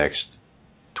in the next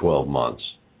 12 months,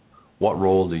 what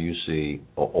role do you see,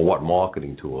 or what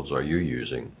marketing tools are you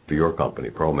using for your company,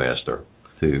 ProMaster,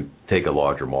 to take a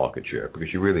larger market share?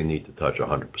 Because you really need to touch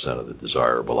 100% of the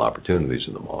desirable opportunities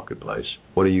in the marketplace.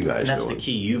 What are you guys doing? And that's the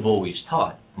key you've always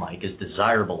taught, Mike, is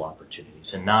desirable opportunities.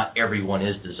 And not everyone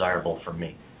is desirable for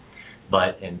me.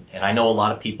 But, and I know a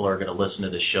lot of people are going to listen to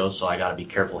this show, so I got to be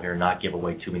careful here and not give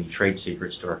away too many trade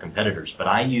secrets to our competitors. But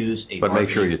I use a But make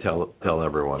sure you tell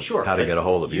everyone how to get a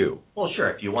hold of you. Well, sure.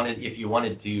 If you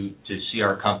wanted to see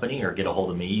our company or get a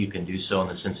hold of me, you can do so in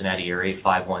the Cincinnati area,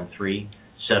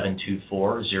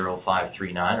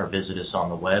 513-724-0539, or visit us on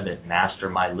the web at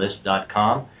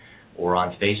mastermylist.com or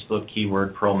on Facebook,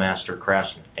 keyword ProMaster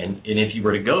Craftsman. And if you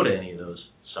were to go to any of those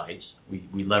sites,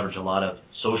 we leverage a lot of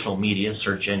social media,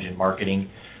 search engine marketing,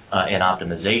 and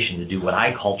optimization to do what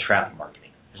I call trap marketing.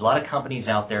 There's a lot of companies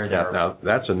out there that are... Now,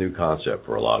 that's a new concept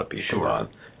for a lot of people. Sure. Don.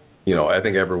 I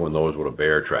think everyone knows what a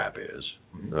bear trap is.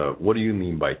 Mm-hmm. What do you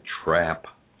mean by trap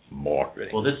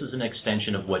marketing? Well, this is an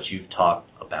extension of what you've talked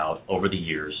about over the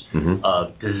years mm-hmm.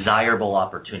 of desirable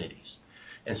opportunities.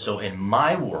 And so in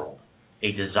my world,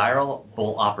 a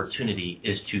desirable opportunity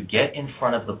is to get in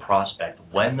front of the prospect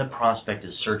when the prospect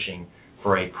is searching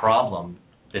for a problem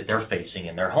that they're facing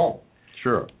in their home.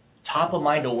 Sure.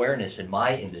 Top-of-mind awareness in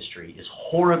my industry is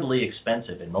horribly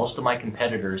expensive, and most of my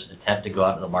competitors attempt to go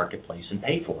out in the marketplace and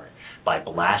pay for it by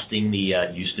blasting the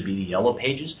used to be the yellow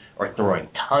pages, or throwing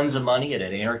tons of money at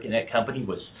an internet company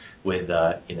with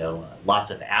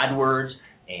lots of AdWords,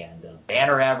 and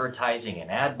banner advertising and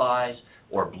ad buys,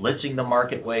 or blitzing the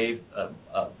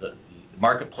the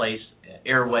marketplace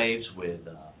airwaves with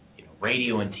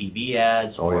radio and TV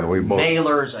ads, or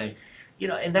mailers.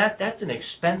 And that's an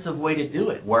expensive way to do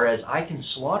it. Whereas I can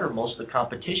slaughter most of the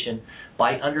competition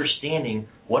by understanding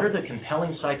what are the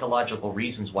compelling psychological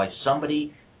reasons why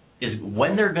somebody is,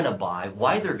 when they're going to buy,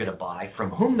 why they're going to buy, from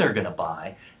whom they're going to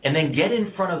buy, and then get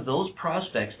in front of those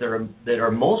prospects that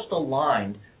are most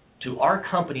aligned to our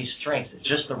company's strengths at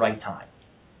just the right time.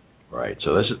 Right.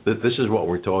 So this is what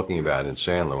we're talking about in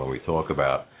Sandler when we talk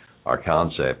about our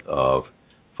concept of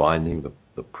finding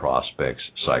the prospect's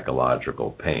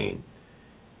psychological pain.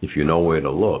 If you know where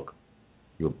to look,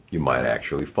 you might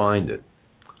actually find it.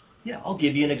 Yeah, I'll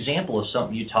give you an example of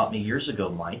something you taught me years ago,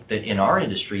 Mike, that in our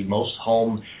industry, most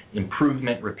home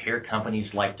improvement repair companies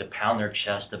like to pound their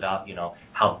chest about,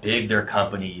 how big their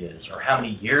company is, or how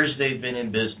many years they've been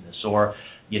in business, or,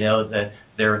 that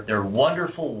their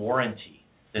wonderful warranty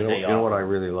that they offer. You know what I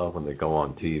really love when they go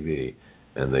on TV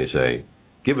and they say,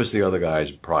 give us the other guy's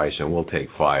price and we'll take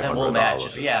 $500. And we'll match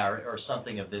it, or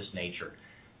something of this nature.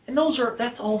 And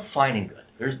that's all fine and good.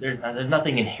 There's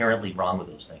nothing inherently wrong with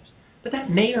those things. But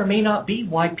that may or may not be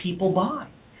why people buy.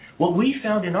 What we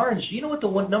found in our industry, you know what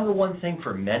the number one thing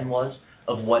for men was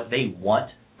of what they want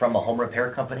from a home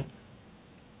repair company?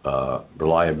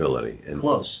 Reliability. And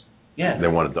close. Yeah. They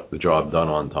wanted the job done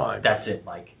on time. That's it,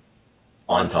 Mike.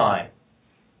 On time.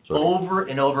 So, over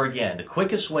and over again. The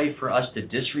quickest way for us to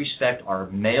disrespect our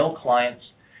male clients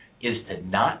is to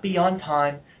not be on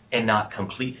time and not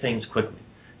complete things quickly.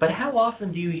 But how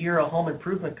often do you hear a home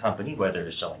improvement company, whether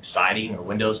they're selling siding or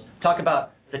windows, talk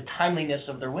about the timeliness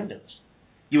of their windows?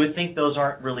 You would think those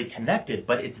aren't really connected,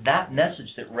 but it's that message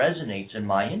that resonates in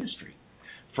my industry.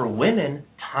 For women,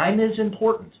 time is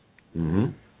important.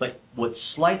 Mm-hmm. But what's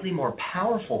slightly more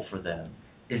powerful for them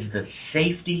is the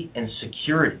safety and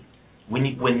security.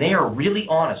 When they are really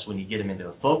honest, when you get them into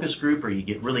a focus group or you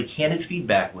get really candid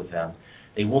feedback with them,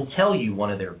 they will tell you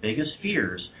one of their biggest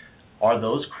fears are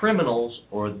those criminals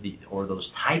or those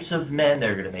types of men that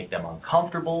are going to make them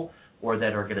uncomfortable or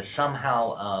that are going to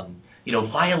somehow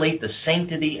violate the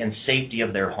sanctity and safety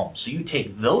of their home. So you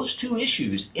take those two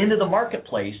issues into the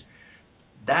marketplace,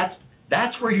 that's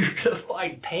where you're going to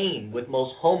find pain with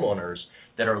most homeowners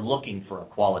that are looking for a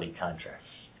quality contract.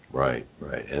 Right.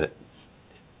 And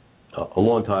a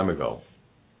long time ago,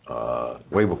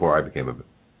 way before I became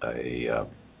a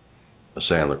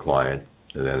Sandler client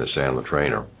and then a Sandler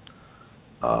trainer,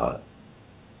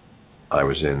 I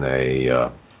was in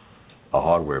a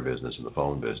hardware business, in the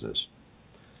phone business,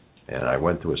 and I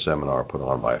went to a seminar put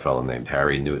on by a fellow named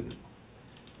Harry Newton,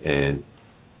 and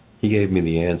he gave me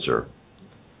the answer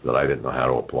that I didn't know how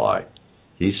to apply.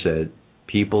 He said,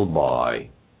 people buy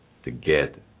to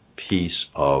get peace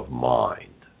of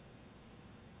mind.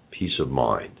 Peace of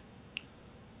mind.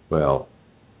 Well,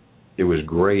 it was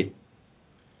great.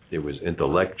 It was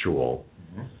intellectual,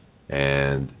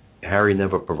 and Harry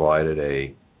never provided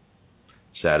a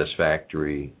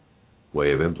satisfactory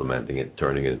way of implementing it,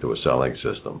 turning it into a selling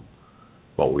system.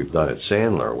 What we've done at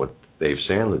Sandler, what Dave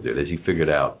Sandler did, is he figured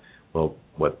out, well,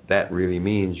 what that really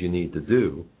means you need to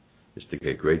do is to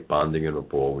get great bonding and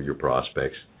rapport with your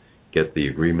prospects, get the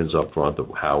agreements up front of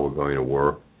how we're going to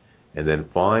work, and then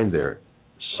find their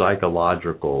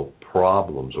psychological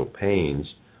problems or pains,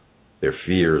 their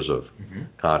fears of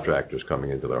contractors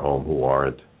coming into their home who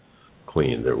aren't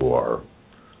clean, who are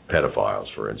pedophiles,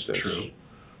 for instance. True.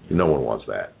 No one wants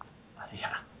that.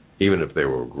 Yeah. Even if they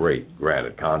were a great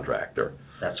granted contractor.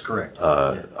 That's correct.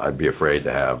 I'd be afraid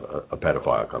to have a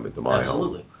pedophile come into my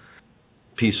Absolutely. home.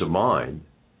 Peace of mind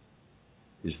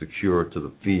is the cure to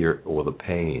the fear or the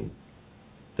pain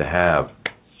to have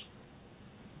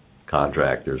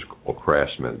contractors or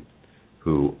craftsmen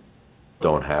who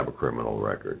don't have a criminal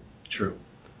record. True.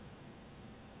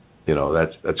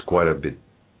 That's quite a bit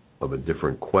of a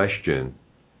different question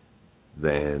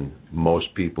than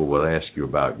most people will ask you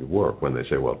about your work when they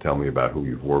say, well, tell me about who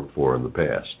you've worked for in the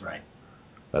past. Right.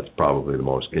 That's probably the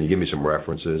most. Can you give me some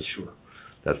references? Sure.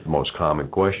 That's the most common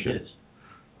question. It is.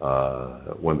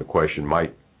 When the question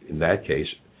might, in that case,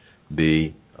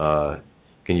 be, can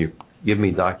you give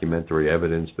me documentary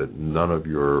evidence that none of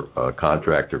your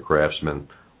contractor craftsmen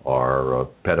are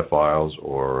pedophiles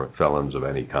or felons of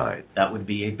any kind? That would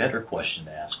be a better question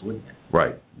to ask, wouldn't it?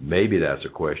 Right. Maybe that's a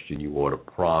question you ought to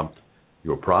prompt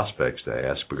your prospects to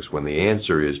ask, because when the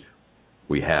answer is,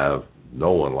 we have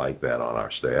no one like that on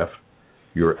our staff,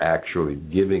 you're actually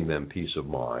giving them peace of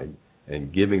mind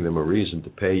and giving them a reason to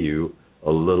pay you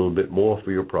a little bit more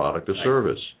for your product or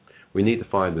service. We need to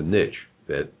find the niche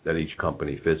that each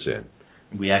company fits in.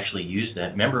 we actually use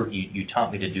that. Remember, you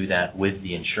taught me to do that with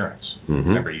the insurance. Mm-hmm.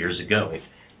 Remember, years ago,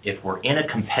 if we're in a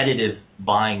competitive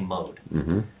buying mode,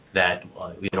 mm-hmm. that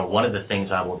one of the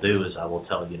things I will do is I will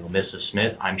tell Mrs.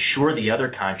 Smith, I'm sure the other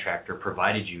contractor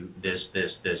provided you this,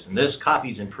 and this,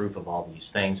 copies and proof of all these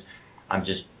things. I'm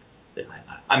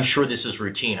sure this is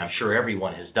routine. I'm sure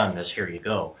everyone has done this. Here you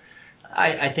go.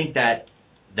 I think that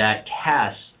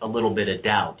casts a little bit of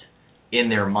doubt in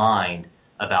their mind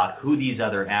about who these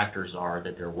other actors are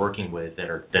that they're working with that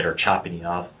are chopping you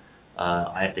off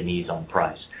at the knees on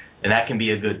price. And that can be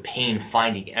a good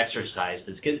pain-finding exercise.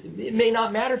 It may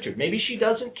not matter to her. Maybe she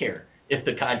doesn't care if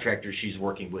the contractor she's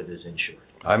working with is insured.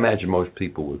 I imagine most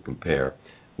people would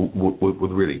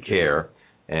would really care.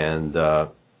 And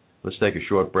let's take a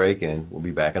short break, and we'll be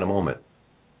back in a moment.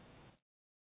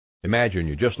 Imagine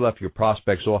you just left your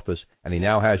prospect's office, and he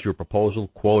now has your proposal,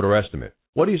 quote, or estimate.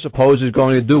 What do you suppose he's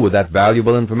going to do with that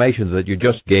valuable information that you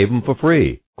just gave him for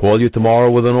free? Call you tomorrow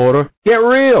with an order? Get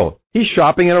real! He's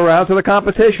shopping it around to the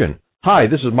competition. Hi,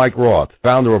 this is Mike Roth,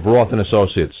 founder of Roth &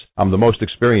 Associates. I'm the most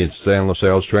experienced Sandler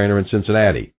sales trainer in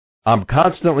Cincinnati. I'm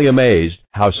constantly amazed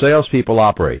how salespeople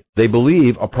operate. They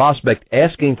believe a prospect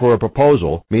asking for a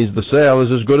proposal means the sale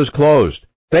is as good as closed.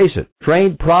 Face it,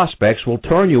 trained prospects will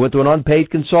turn you into an unpaid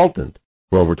consultant.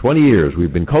 For over 20 years,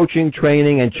 we've been coaching,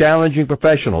 training, and challenging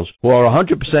professionals who are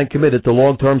 100% committed to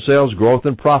long-term sales growth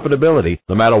and profitability,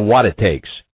 no matter what it takes.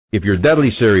 If you're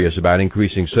deadly serious about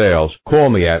increasing sales, call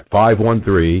me at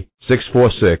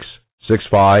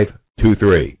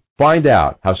 513-646-6523. Find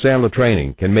out how Sandler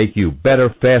Training can make you better,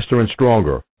 faster, and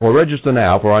stronger. Or register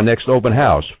now for our next open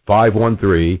house,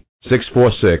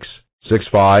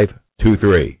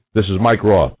 513-646-6523. This is Mike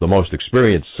Roth, the most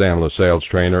experienced Sandler sales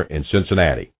trainer in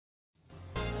Cincinnati.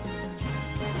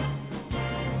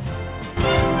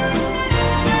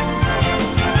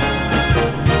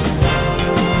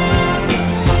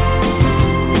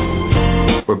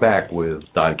 We're back with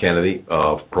Don Kennedy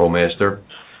of ProMaster.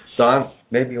 Don,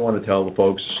 maybe you want to tell the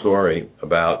folks a story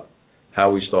about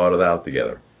how we started out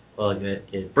together. Well,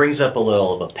 it brings up a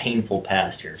little of a painful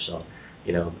past here, so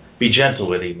be gentle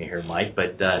with me here, Mike.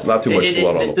 But not too much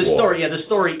blood on the floor. The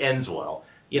story ends well.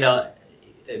 I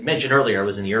mentioned earlier I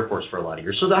was in the Air Force for a lot of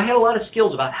years, so I had a lot of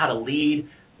skills about how to lead. I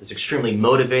was an extremely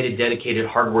motivated, dedicated,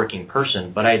 hardworking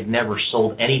person, but I had never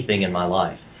sold anything in my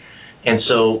life. And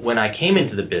so when I came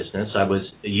into the business, I was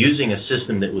using a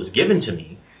system that was given to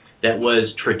me that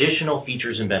was traditional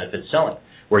features and benefits selling,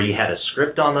 where you had a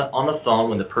script on the phone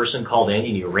when the person called in,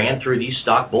 and you ran through these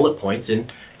stock bullet points.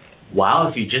 And wow,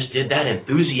 if you just did that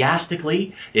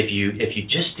enthusiastically, if you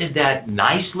just did that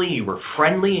nicely, you were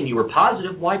friendly and you were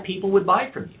positive, why people would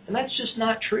buy from you. And that's just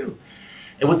not true.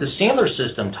 And what the Sandler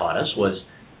system taught us was,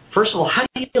 first of all, how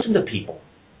do you listen to people?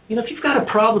 If you've got a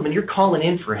problem and you're calling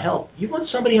in for help, you want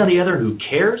somebody on the other who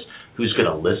cares, who's going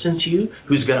to listen to you,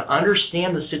 who's going to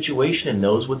understand the situation and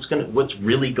knows what's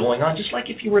really going on. Just like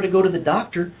if you were to go to the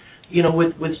doctor,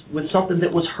 with something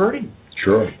that was hurting.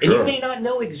 Sure. And you may not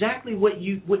know exactly what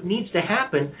needs to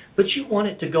happen, but you want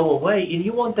it to go away, and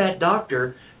you want that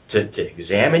doctor to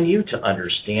examine you, to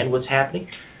understand what's happening.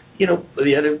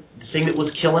 The other thing that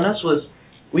was killing us was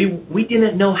we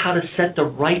didn't know how to set the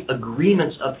right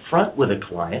agreements up front with a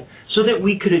client so that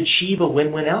we could achieve a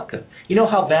win-win outcome. You know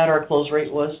how bad our close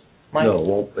rate was, Mike? No,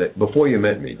 well, before you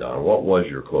met me, Don, what was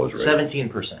your close rate?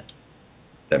 17%.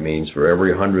 That means for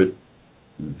every 100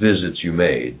 visits you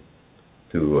made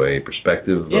to a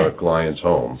prospective client's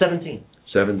home.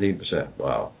 17%.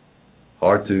 Wow.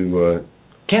 Hard to...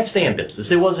 Can't stay in business.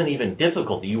 It wasn't even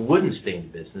difficult. You wouldn't stay in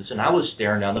business, and I was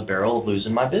staring down the barrel of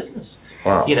losing my business.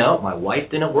 Wow. My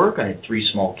wife didn't work. I had 3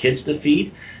 small kids to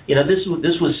feed. This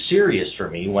was serious for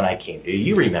me when I came to you.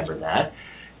 You remember that.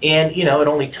 And, it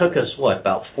only took us,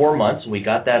 about 4 months, and we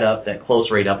got that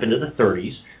close rate up into the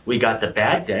 30s. We got the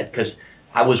bad debt because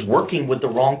I was working with the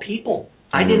wrong people.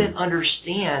 I didn't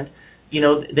understand,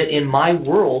 that in my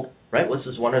world, right, what's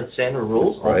this one of the Sandler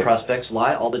rules? All prospects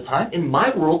lie all the time. In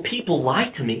my world, people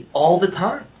lie to me all the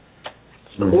time.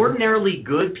 Ordinarily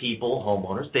good people,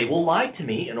 homeowners, they will lie to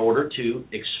me in order to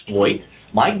exploit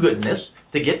my goodness,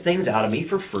 to get things out of me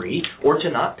for free, or to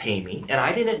not pay me. And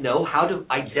I didn't know how to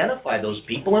identify those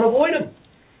people and avoid them.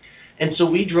 And so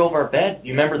we drove our bed.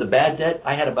 You remember the bad debt?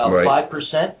 I had about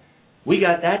 5%. We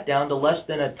got that down to less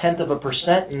than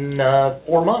 0.1% in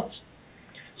 4 months.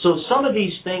 So some of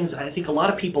these things, I think a lot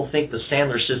of people think the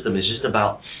Sandler system is just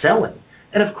about selling.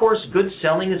 And, of course, good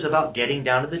selling is about getting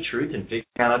down to the truth and figuring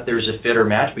out if there's a fit or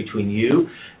match between you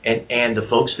and the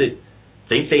folks that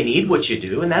think they need what you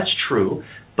do, and that's true.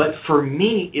 But for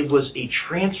me, it was a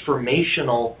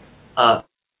transformational of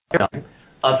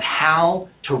how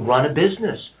to run a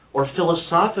business, or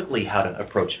philosophically how to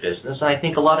approach business. And I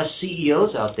think a lot of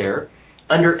CEOs out there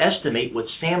underestimate what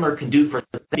Sandler can do for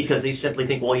them because they simply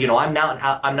think, well, I'm not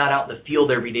out in the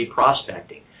field every day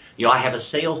prospecting. I have a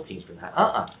sales team for that.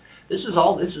 This is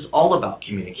all about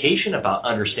communication, about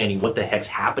understanding what the heck's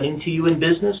happening to you in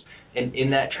business and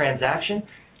in that transaction,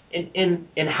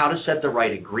 and how to set the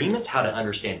right agreements, how to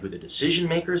understand who the decision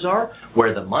makers are,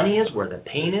 where the money is, where the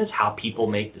pain is, how people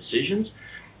make decisions,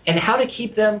 and how to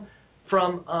keep them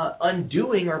from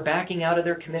undoing or backing out of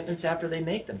their commitments after they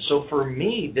make them. So for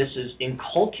me, this is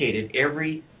inculcated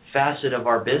every facet of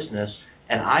our business,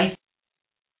 and I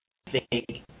think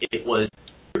it was,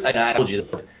 and I told you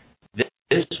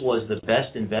this was the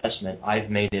best investment I've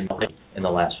made in the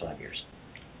last 5 years.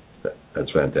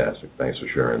 That's fantastic. Thanks for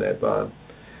sharing that, Don.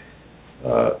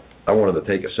 I wanted to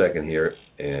take a second here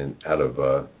and out of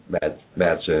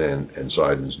Mattson and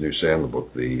Seiden's new Sandler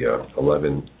book, the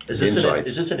 11 Insights.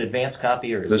 Is this an advanced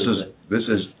copy or this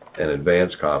is an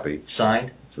advanced copy.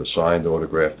 Signed? It's a signed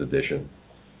autographed edition.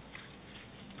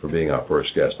 For being our first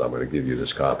guest, I'm going to give you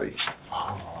this copy.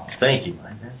 Oh, thank you,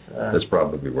 Mike. That's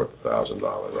probably worth $1,000.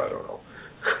 I don't know.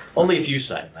 Only if you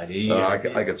sign it, Mike.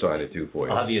 I could sign it too for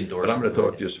you. I'll have you endorse. But I'm going to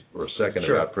talk just for a second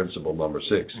about principle number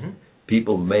 6. Mm-hmm.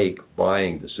 People make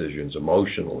buying decisions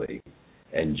emotionally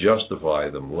and justify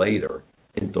them later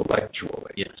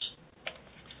intellectually. Yes.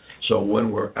 So when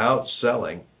we're out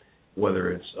selling,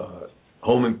 whether it's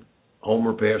home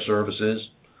repair services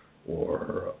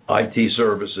or IT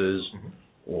services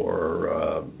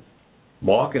or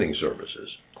marketing services,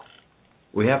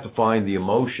 we have to find the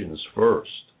emotions first.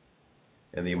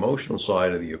 And the emotional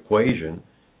side of the equation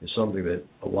is something that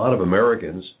a lot of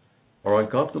Americans are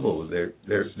uncomfortable with.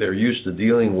 They're used to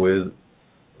dealing with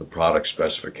the product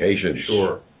specifications.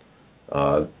 Sure.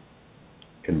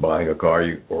 In buying a car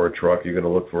or a truck, you're going to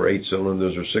look for 8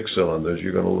 cylinders or 6 cylinders.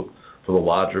 You're going to look for the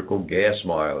logical gas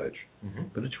mileage. Mm-hmm.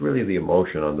 But it's really the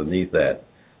emotion underneath that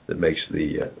makes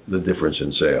the difference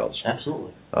in sales.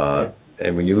 Absolutely.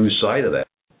 And when you lose sight of that,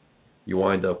 you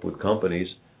wind up with companies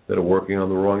that are working on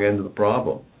the wrong end of the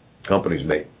problem. Companies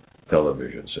make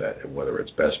television set, and whether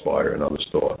it's Best Buy or another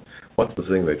store, what's the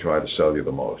thing they try to sell you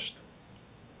the most?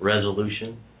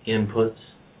 Resolution, inputs,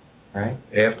 right?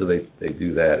 After they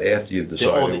do that, after you've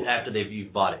decided... After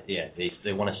you've bought it, yeah.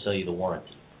 They want to sell you the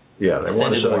warranty. Yeah, they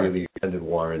want to sell you the extended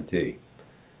warranty,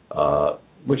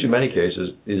 which in many cases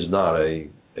is not a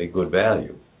good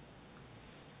value.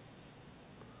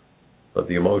 But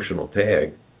the emotional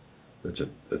tag that's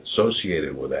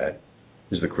associated with that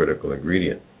is the critical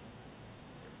ingredient.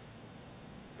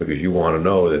 Because you want to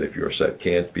know that if your set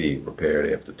can't be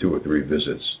repaired after 2 or 3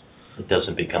 visits, it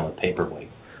doesn't become a paperweight.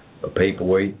 A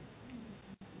paperweight,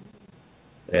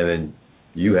 and then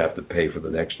you have to pay for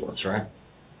the next one. That's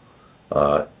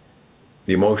right.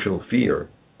 The emotional fear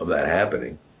of that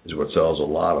happening is what sells a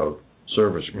lot of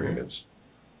service agreements.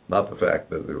 Not the fact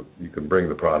that you can bring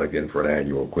the product in for an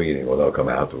annual cleaning, or they'll come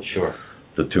out to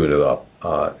tune it up.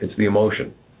 It's the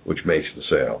emotion which makes the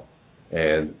sale.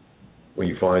 And when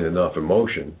you find enough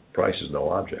emotion, price is no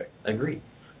object. Agreed.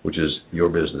 Which is your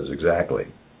business, exactly.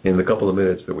 In the couple of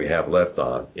minutes that we have left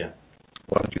on,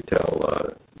 why don't you tell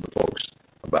the folks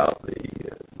about the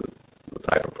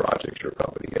type of projects your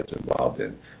company gets involved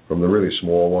in, from the really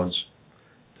small ones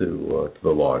to the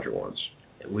larger ones.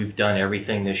 We've done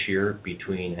everything this year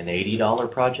between an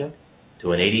 $80 project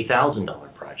to an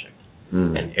 $80,000 project,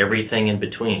 and everything in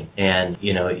between. And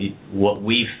what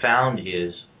we've found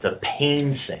is the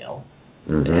pain sale,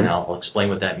 and I'll explain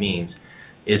what that means,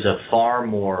 is a far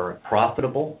more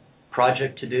profitable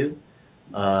project to do,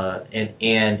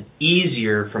 and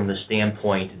easier from the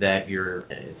standpoint that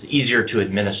it's easier to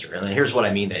administer. And here's what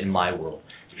I mean in my world.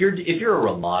 If you're a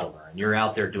remodeler and you're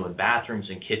out there doing bathrooms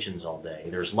and kitchens all day,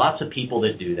 there's lots of people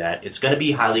that do that. It's going to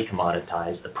be highly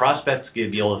commoditized. The prospect's going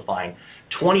to be able to find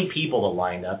 20 people to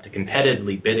line up to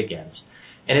competitively bid against.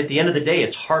 And at the end of the day,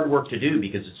 it's hard work to do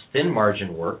because it's thin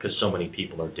margin work because so many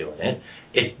people are doing it.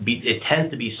 It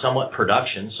tends to be somewhat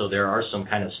production, so there are some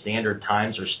kind of standard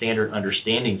times or standard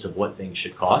understandings of what things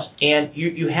should cost. And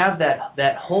you have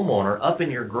that homeowner up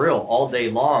in your grill all day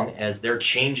long as they're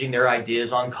changing their ideas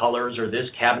on colors or this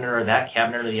cabinet or that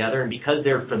cabinet or the other. And because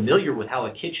they're familiar with how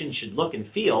a kitchen should look and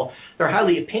feel, they're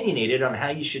highly opinionated on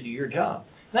how you should do your job.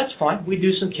 And that's fine. We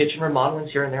do some kitchen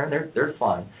remodelings here and there, and they're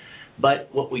fine. But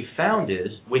what we found is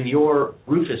when your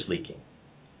roof is leaking,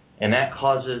 and that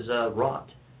causes rot,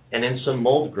 and then some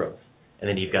mold growth, and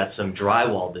then you've got some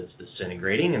drywall that's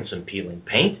disintegrating and some peeling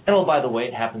paint, and oh, by the way,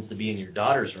 it happens to be in your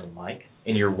daughter's room, Mike,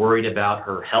 and you're worried about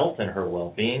her health and her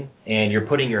well-being, and you're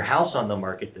putting your house on the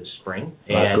market this spring.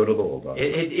 Not good at all, Doctor.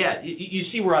 You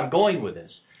see where I'm going with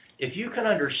this. if you can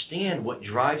understand what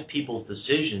drives people's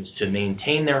decisions to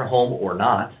maintain their home or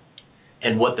not,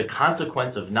 and what the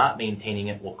consequence of not maintaining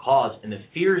it will cause, and the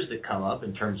fears that come up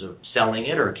in terms of selling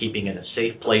it or keeping it a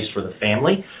safe place for the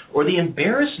family, or the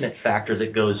embarrassment factor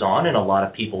that goes on in a lot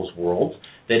of people's worlds,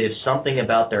 that if something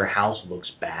about their house looks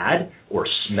bad or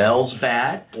smells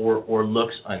bad or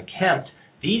looks unkempt,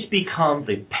 these become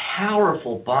the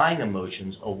powerful buying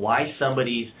emotions of why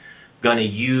somebody's going to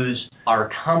use our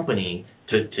company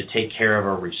to take care of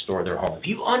or restore their home. If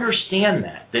you understand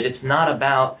that it's not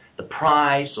about the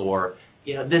price or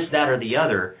this, that, or the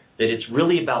other, that it's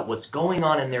really about what's going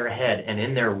on in their head and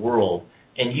in their world,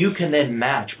 and you can then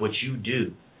match what you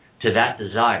do to that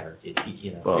desire,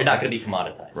 you're not going to be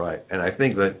commoditized. Right, and I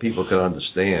think that people can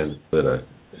understand that an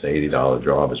 $80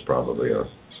 job is probably a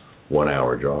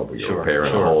 1-hour job where you're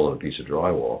repairing a hole in a piece of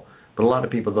drywall. But a lot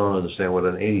of people don't understand what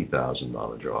an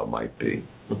 $80,000 job might be.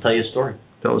 We'll tell you a story.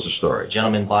 Tell us a story. A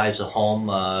gentleman buys a home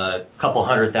a couple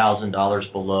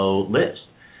 $100,000 below list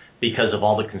because of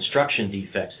all the construction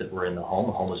defects that were in the home.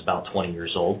 The home was about 20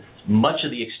 years old. Much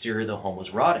of the exterior of the home was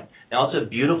rotting. Now, it's a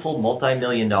beautiful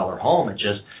multi-million-dollar home. It's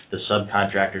just the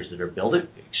subcontractors that are building it,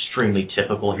 extremely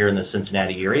typical here in the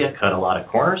Cincinnati area, cut a lot of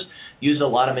corners, used a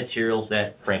lot of materials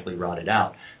that, frankly, rotted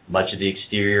out. Much of the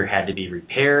exterior had to be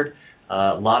repaired.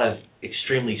 A lot of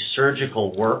extremely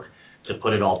surgical work to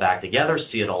put it all back together,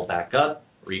 see it all back up,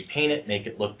 repaint it, make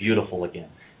it look beautiful again.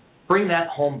 Bring that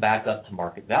home back up to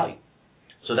market value.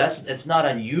 So it's not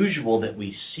unusual that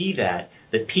we see that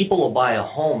people will buy a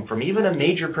home from even a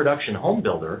major production home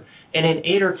builder, and in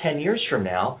 8 or 10 years from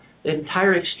now, the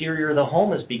entire exterior of the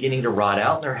home is beginning to rot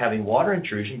out, and they're having water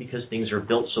intrusion because things are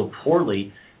built so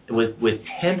poorly with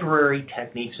temporary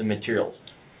techniques and materials.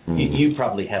 Mm-hmm. You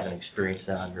probably haven't experienced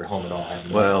that on your home at all, have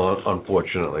you? Well,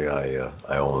 unfortunately,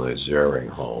 I own a Zering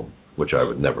home, which I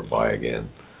would never buy again.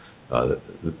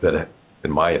 That,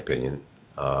 in my opinion,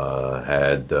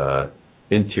 had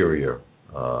interior,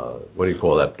 what do you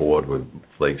call that board with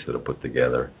flakes that are put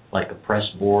together? Like a press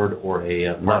board or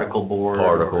a particle board?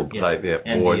 Particle type,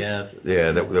 board. MDF.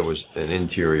 Yeah, there was an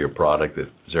interior product that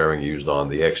Zering used on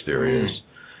the exteriors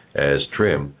as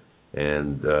trim,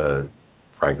 and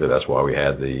frankly, that's why we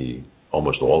had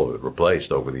almost all of it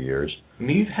replaced over the years. I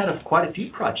mean, you've had quite a few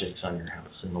projects on your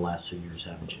house in the last few years,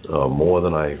 haven't you? More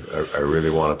than I really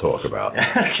want to talk about.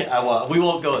 Okay, we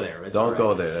won't go there. Don't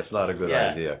go there. That's not a good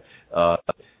idea.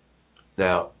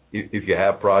 Now, if you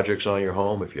have projects on your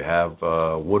home, if you have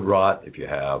wood rot, if you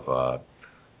have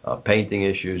painting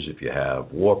issues, if you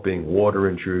have warping, water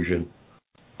intrusion,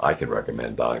 I can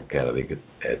recommend Don Kennedy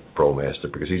at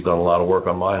ProMaster because he's done a lot of work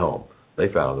on my home. They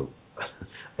found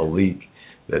a leak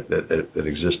that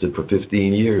existed for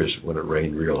 15 years when it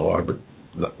rained real hard, but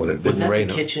when it didn't rain.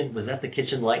 Was that the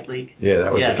kitchen light leak? Yeah,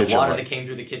 that was the kitchen light. The water that came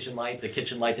through the kitchen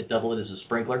light that doubled as a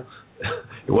sprinkler?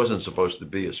 It wasn't supposed to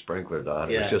be a sprinkler,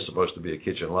 Don. It was just supposed to be a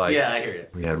kitchen light. Yeah, I hear you.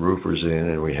 We had roofers in,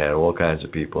 and we had all kinds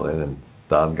of people in, and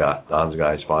Don's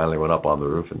guys finally went up on the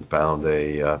roof and found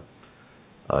a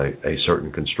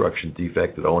certain construction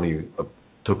defect that only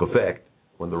took effect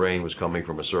when the rain was coming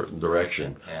from a certain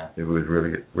direction. Yeah. It was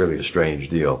really a strange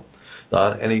deal.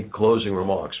 Don, any closing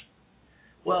remarks?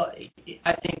 Well,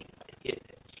 I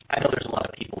know there's a lot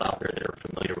of people out there that are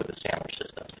familiar with the Sandler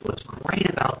system. What's great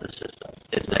about the system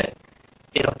is that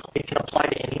it can apply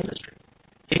to any industry.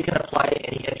 It can apply to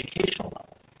any educational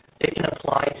level. It can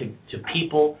apply to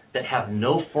people that have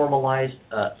no formalized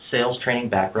sales training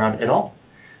background at all.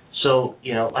 So,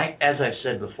 as I've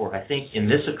said before, I think in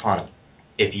this economy,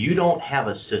 if you don't have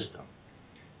a system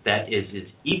that is as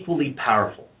equally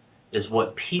powerful as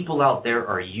what people out there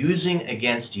are using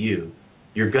against you,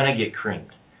 you're going to get creamed.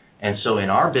 And so in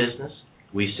our business,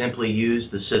 we simply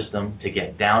use the system to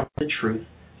get down to the truth,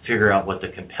 figure out what the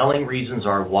compelling reasons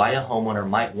are why a homeowner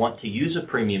might want to use a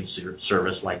premium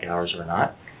service like ours or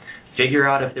not, figure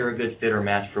out if they're a good fit or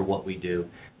match for what we do,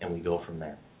 and we go from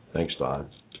there. Thanks, Don.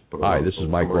 Hi, this is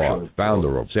Mike Roth,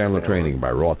 founder of Sandler Training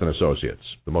by Roth & Associates,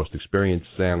 the most experienced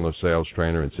Sandler sales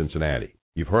trainer in Cincinnati.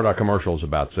 You've heard our commercials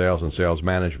about sales and sales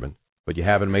management, but you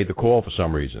haven't made the call for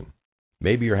some reason.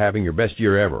 Maybe you're having your best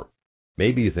year ever.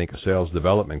 Maybe you think a sales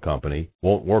development company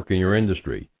won't work in your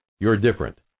industry. You're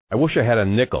different. I wish I had a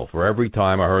nickel for every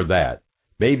time I heard that.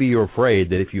 Maybe you're afraid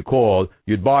that if you called,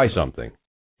 you'd buy something.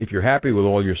 If you're happy with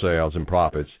all your sales and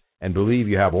profits, and believe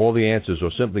you have all the answers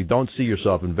or simply don't see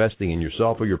yourself investing in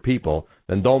yourself or your people,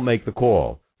 then don't make the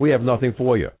call. We have nothing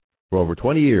for you. For over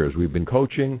 20 years, we've been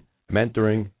coaching,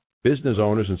 mentoring business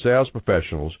owners and sales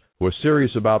professionals who are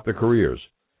serious about their careers.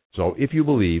 So if you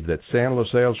believe that Sandler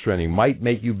Sales Training might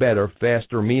make you better,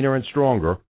 faster, meaner, and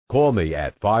stronger, call me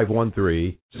at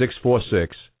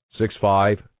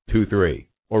 513-646-65 888-866-2323.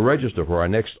 Or register for our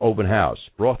next open house.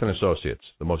 Roth & Associates,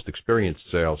 the most experienced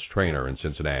sales trainer in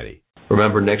Cincinnati.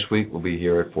 Remember, next week we'll be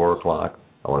here at 4 o'clock.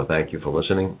 I want to thank you for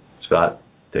listening. Scott,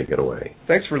 take it away.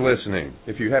 Thanks for listening.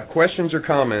 If you have questions or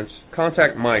comments,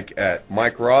 contact Mike at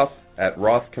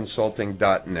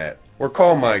mikeroth@rothconsulting.net or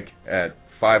call Mike at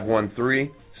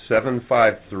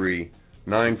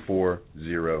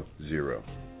 513-753-9400.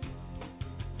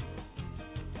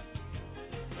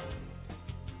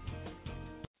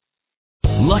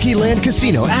 Lucky Land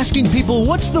Casino, asking people,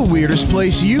 what's the weirdest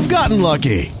place you've gotten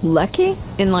lucky? Lucky?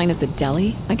 In line at the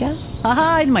deli, I guess?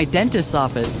 Aha, in my dentist's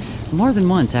office. More than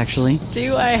once, actually.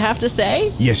 Do I have to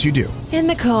say? Yes, you do. In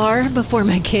the car before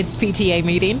my kids' PTA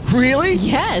meeting. Really?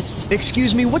 Yes.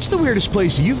 Excuse me, what's the weirdest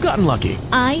place you've gotten lucky?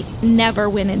 I never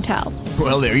win and tell.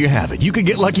 Well, there you have it. You can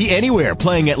get lucky anywhere,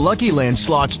 playing at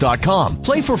LuckyLandSlots.com.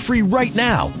 Play for free right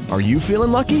now. Are you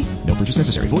feeling lucky? No purchase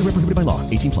necessary. Void where prohibited by law.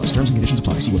 18+. Terms and conditions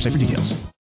apply. See website for details.